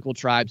 9 political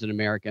tribes in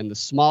America, and the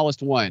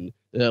smallest one,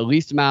 the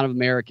least amount of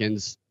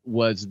Americans,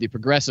 was the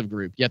progressive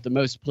group, yet the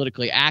most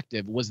politically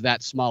active was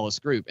that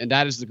smallest group. And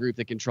that is the group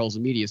that controls the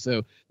media.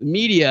 So the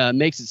media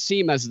makes it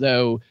seem as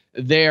though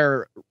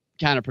their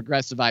kind of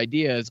progressive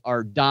ideas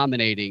are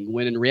dominating,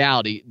 when in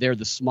reality, they're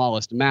the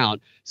smallest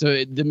amount.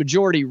 So the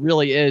majority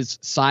really is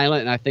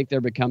silent. And I think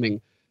they're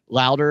becoming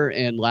louder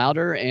and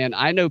louder. And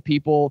I know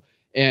people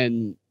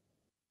in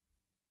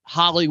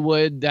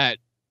Hollywood that,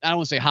 I don't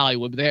want to say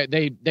Hollywood, but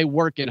they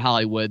work in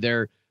Hollywood.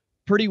 They're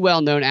pretty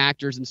well-known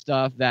actors and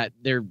stuff that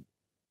they're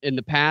in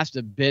the past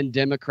have been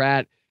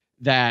Democrat,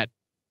 that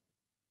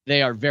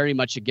they are very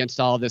much against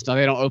all of this. Now,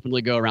 they don't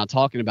openly go around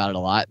talking about it a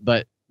lot,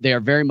 but they are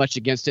very much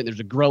against it.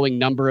 There's a growing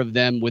number of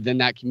them within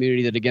that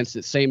community that are against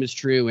it. Same is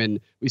true, and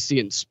we see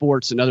it in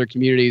sports and other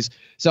communities.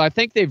 So I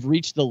think they've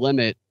reached the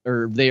limit,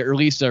 or they at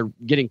least are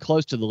getting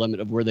close to the limit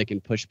of where they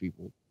can push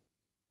people.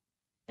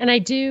 And I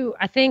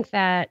think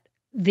that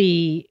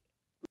the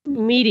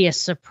media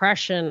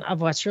suppression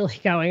of what's really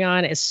going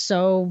on is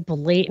so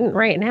blatant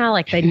right now.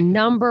 Like the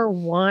number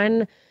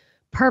one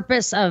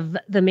purpose of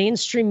the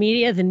mainstream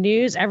media, the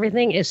news,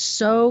 everything is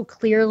so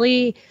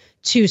clearly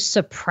to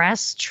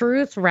suppress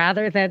truth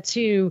rather than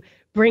to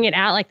bring it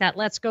out, like that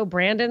 "Let's Go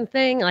Brandon"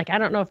 thing. Like, I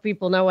don't know if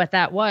people know what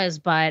that was,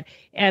 but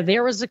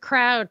there was a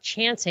crowd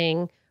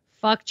chanting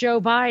 "fuck Joe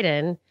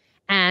Biden."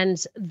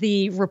 And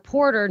the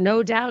reporter,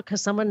 no doubt,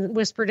 because someone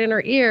whispered in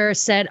her ear,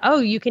 said, "Oh,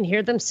 you can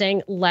hear them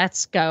saying,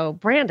 'Let's go,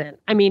 Brandon.'"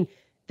 I mean,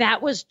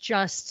 that was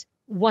just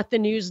what the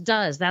news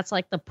does. That's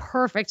like the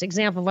perfect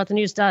example of what the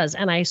news does.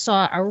 And I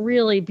saw a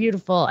really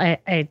beautiful,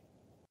 a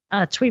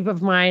tweet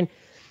of mine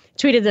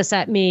tweeted this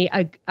at me,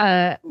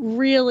 a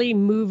really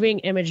moving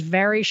image,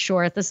 very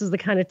short. This is the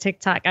kind of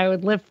TikTok I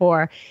would live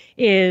for,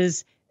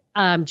 is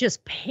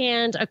just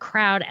panned a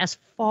crowd as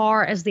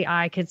far as the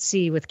eye could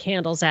see with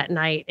candles at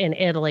night in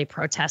Italy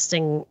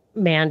protesting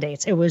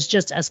mandates. It was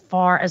just as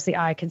far as the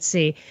eye could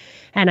see.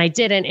 And I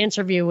did an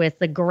interview with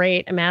the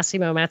great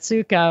Massimo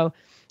Mazzucco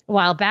a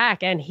while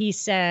back, and he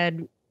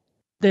said,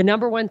 the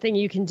number one thing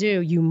you can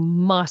do, you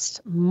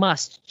must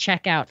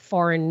check out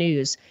foreign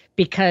news,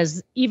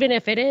 because even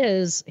if it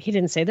is, he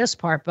didn't say this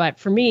part, but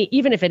for me,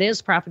 even if it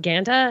is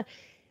propaganda,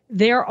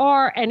 there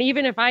are, and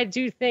even if I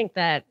do think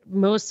that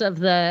most of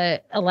the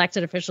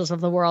elected officials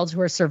of the world who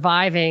are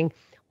surviving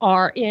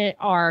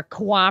are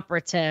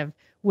cooperative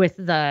with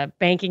the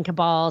banking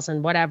cabals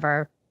and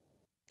whatever,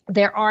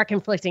 there are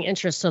conflicting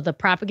interests. So the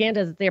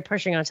propaganda that they're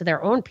pushing onto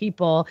their own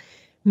people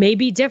may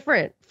be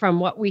different from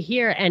what we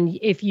hear. And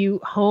if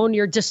you hone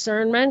your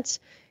discernment,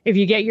 if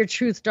you get your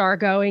truth jar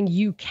going,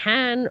 you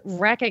can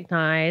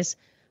recognize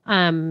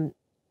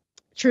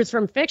truth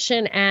from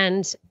fiction.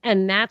 And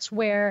that's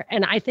where,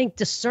 and I think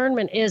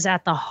discernment is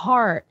at the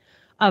heart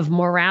of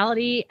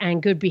morality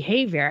and good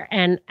behavior.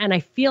 And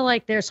I feel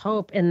like there's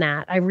hope in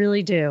that. I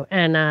really do.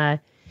 And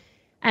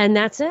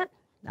that's it.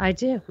 I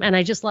do. And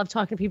I just love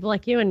talking to people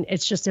like you. And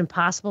it's just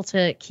impossible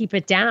to keep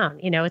it down.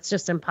 You know, it's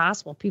just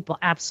impossible. People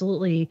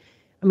absolutely,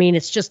 I mean,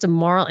 it's just a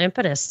moral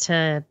impetus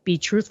to be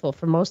truthful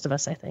for most of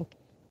us, I think.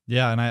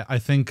 Yeah. And I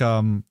think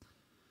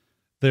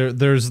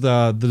there's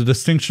the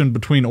distinction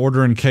between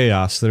order and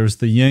chaos. There's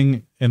the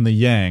yin and the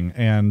yang.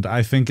 And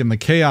I think in the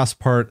chaos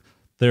part,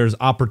 there's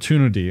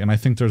opportunity. And I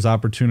think there's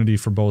opportunity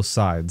for both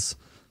sides.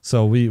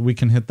 So we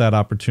can hit that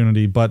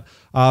opportunity. But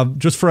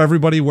just for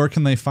everybody, where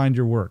can they find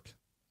your work?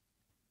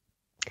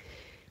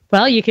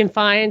 Well, you can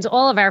find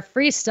all of our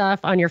free stuff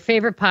on your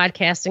favorite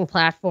podcasting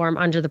platform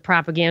under the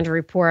Propaganda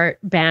Report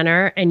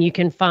banner. And you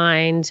can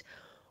find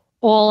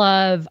all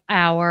of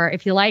our,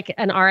 if you like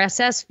an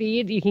RSS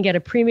feed, you can get a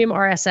premium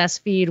RSS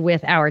feed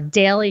with our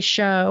daily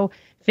show,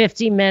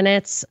 50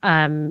 minutes,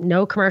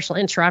 no commercial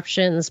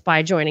interruptions,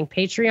 by joining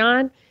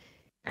Patreon.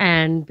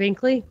 And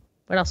Binkley,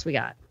 what else we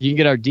got? You can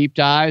get our deep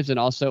dives and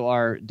also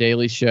our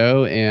daily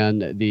show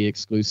and the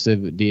exclusive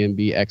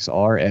DMB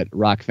XR at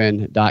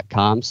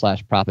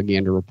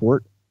rockfin.com/propaganda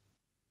report.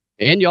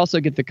 And you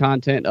also get the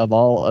content of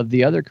all of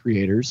the other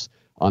creators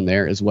on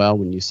there as well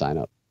when you sign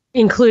up.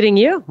 Including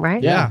you,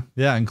 right? Yeah,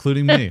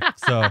 including me.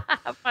 So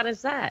how fun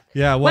is that?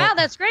 Yeah, well, wow,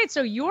 that's great.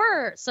 So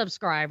your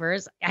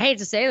subscribers, I hate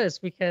to say this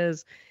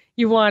because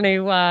you want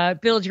to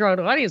build your own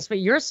audience, but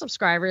your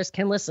subscribers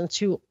can listen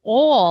to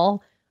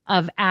all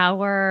of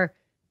our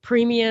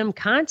premium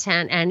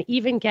content and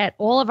even get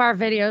all of our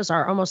videos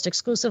are almost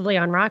exclusively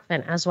on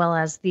Rockfin, as well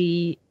as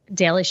the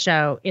daily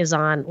show is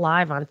on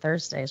live on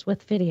Thursdays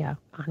with video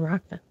on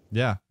Rockfin.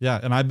 Yeah.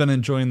 And I've been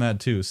enjoying that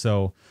too.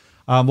 So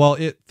Well,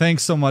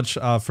 thanks so much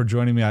for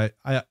joining me.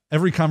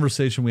 Every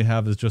conversation we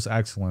have is just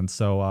excellent.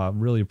 So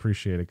really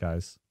appreciate it,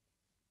 guys.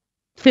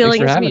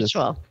 Feeling is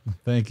mutual.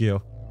 Thank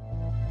you.